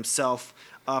Johnson and himself.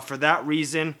 For that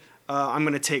reason, I'm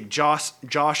going to take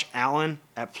Josh Allen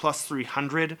at plus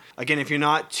 300. Again, if you're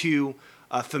not too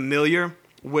familiar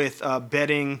with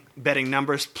betting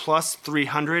numbers, plus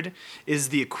 300 is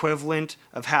the equivalent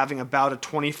of having about a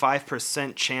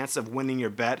 25% chance of winning your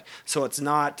bet. So you're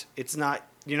not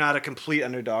a complete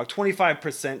underdog.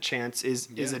 25% chance is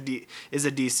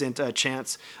a decent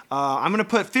chance. I'm going to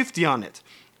put 50 on it.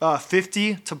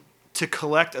 50 to to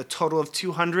collect a total of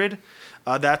 200.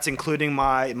 That's including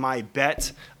my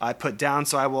bet I put down,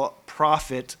 so I will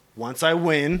profit once I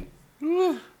win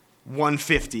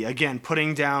 150. Again,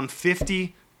 putting down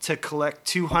 50 to collect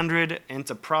 200 and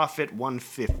to profit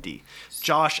 150.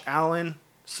 Josh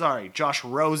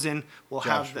Rosen will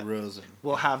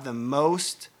have the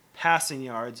most passing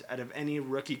yards out of any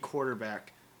rookie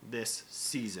quarterback this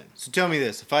season. So tell me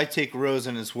this, if I take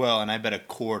Rosen as well and I bet a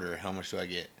quarter, how much do I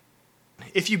get?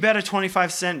 If you bet a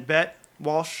 25-cent bet,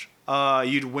 Walsh,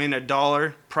 you'd win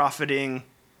 $1, profiting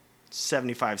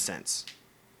 75 cents.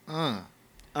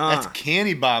 That's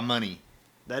candy bar money.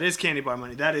 That is candy bar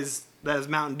money. That is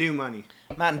Mountain Dew money.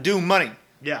 Mountain Dew money.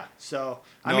 Yeah. So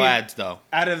I mean, ads though.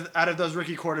 Out of those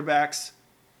rookie quarterbacks,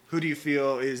 who do you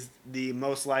feel is the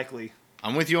most likely?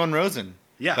 I'm with you on Rosen.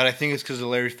 Yeah. But I think it's because of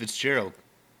Larry Fitzgerald.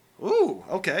 Ooh,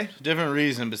 okay. Different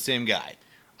reason, but same guy.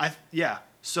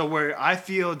 So where I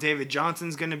feel David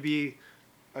Johnson's going to be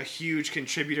a huge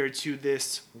contributor to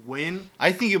this win.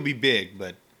 I think it'll be big,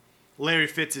 but Larry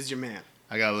Fitz is your man.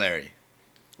 I got Larry.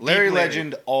 Larry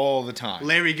legend all the time.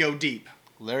 Larry go deep.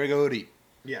 Larry go deep.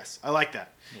 Yes, I like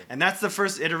that. Yeah. And that's the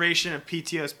first iteration of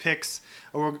PTO's picks.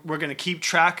 We're going to keep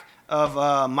track of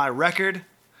my record,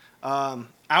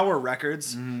 our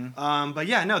records. Mm-hmm. But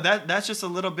yeah, no, that's just a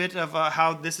little bit of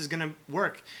how this is going to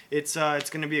work. It's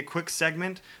going to be a quick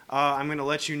segment. I'm going to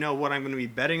let you know what I'm going to be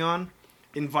betting on,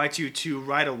 invite you to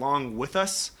ride along with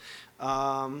us.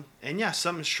 And yeah,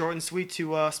 something short and sweet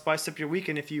to spice up your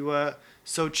weekend if you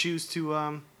so choose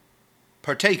to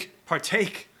partake.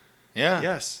 Yeah.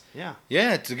 Yes. Yeah.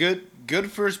 Yeah, it's a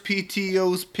good first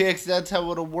PTO's picks. That's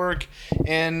how it'll work.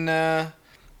 And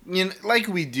like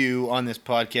we do on this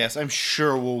podcast, I'm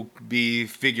sure we'll be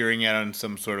figuring out in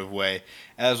some sort of way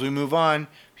as we move on,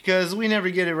 because we never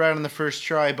get it right on the first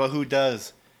try, but who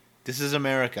does? This is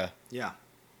America. Yeah.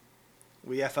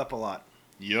 We F up a lot.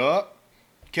 Yup.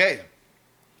 Okay.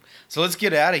 So let's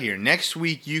get out of here. Next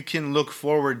week, you can look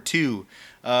forward to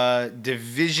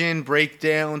division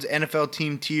breakdowns, NFL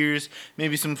team tiers,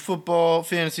 maybe some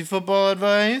fantasy football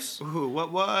advice. Ooh,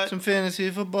 what? Some fantasy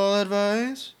football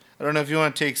advice. I don't know if you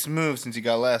want to take Smooth since you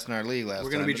got last in our league last time.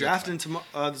 We're going to be drafting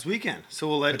this weekend, so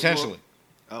we'll let potentially.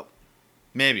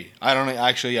 Maybe. I don't know.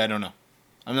 Actually, I don't know.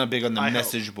 I'm not big on the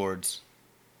message boards.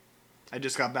 I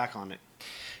just got back on it.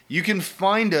 You can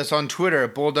find us on Twitter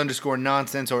at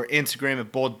bold_nonsense or Instagram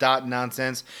at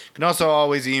bold.nonsense. You can also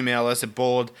always email us at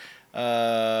bold.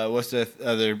 What's the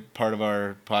other part of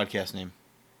our podcast name?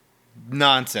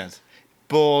 Nonsense.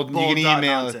 Bold. You can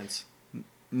email us.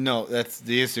 No, that's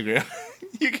the Instagram.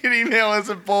 You can email us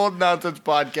at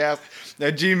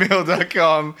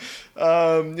boldnonsencepodcast@gmail.com.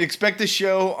 Expect the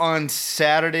show on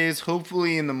Saturdays,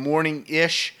 hopefully in the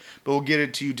morning-ish, but we'll get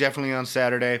it to you definitely on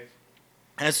Saturday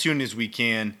as soon as we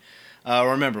can.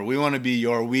 Remember, we want to be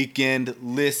your weekend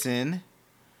listen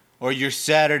or your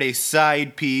Saturday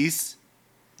side piece.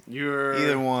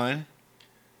 Either one.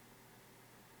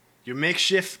 Your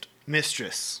makeshift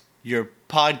mistress. Your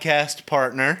podcast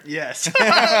partner. Yes.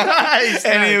 Nice.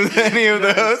 Any of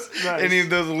those? Nice. Any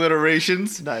of those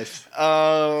alliterations? Nice.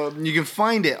 You can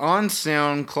find it on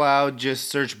SoundCloud. Just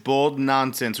search Bold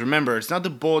Nonsense. Remember, it's not the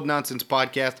Bold Nonsense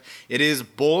podcast. It is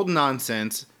Bold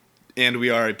Nonsense, and we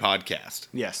are a podcast.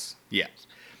 Yes. Yes.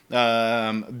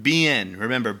 BN.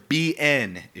 Remember,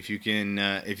 BN. If you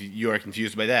are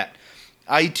confused by that.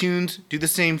 iTunes, do the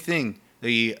same thing.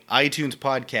 The iTunes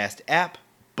podcast app,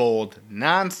 Bold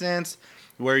Nonsense,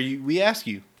 where we ask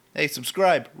you, hey,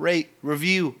 subscribe, rate,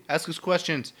 review, ask us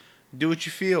questions, do what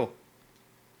you feel.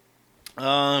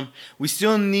 We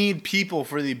still need people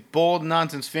for the Bold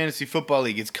Nonsense Fantasy Football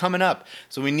League. It's coming up,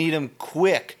 so we need them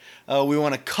quick. We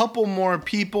want a couple more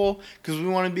people because we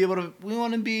want to be able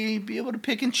to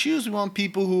pick and choose. We want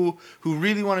people who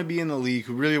really want to be in the league,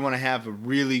 who really want to have a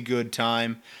really good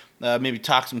time. Maybe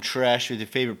talk some trash with your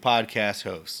favorite podcast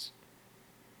hosts.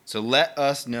 So let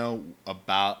us know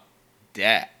about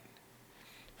that.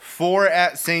 4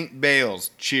 at St.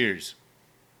 Bales. Cheers.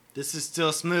 This is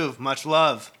still Smooth. Much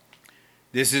love.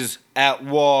 This is at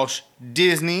Walsh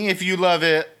Disney. If you love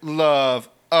it, love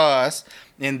us.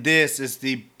 And this is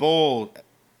the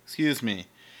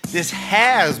This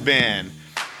has been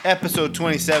episode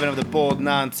 27 of the Bold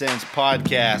Nonsense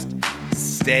Podcast.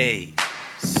 Stay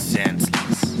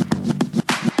senseless.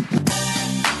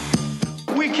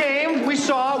 We came, we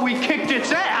saw, we kicked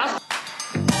its ass.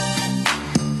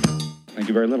 Thank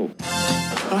you very little.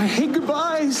 I hate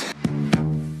goodbyes.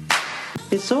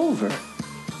 It's over.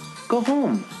 Go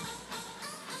home.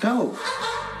 Go.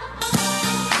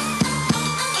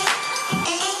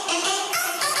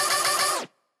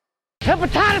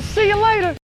 Hepatitis, see you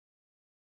later.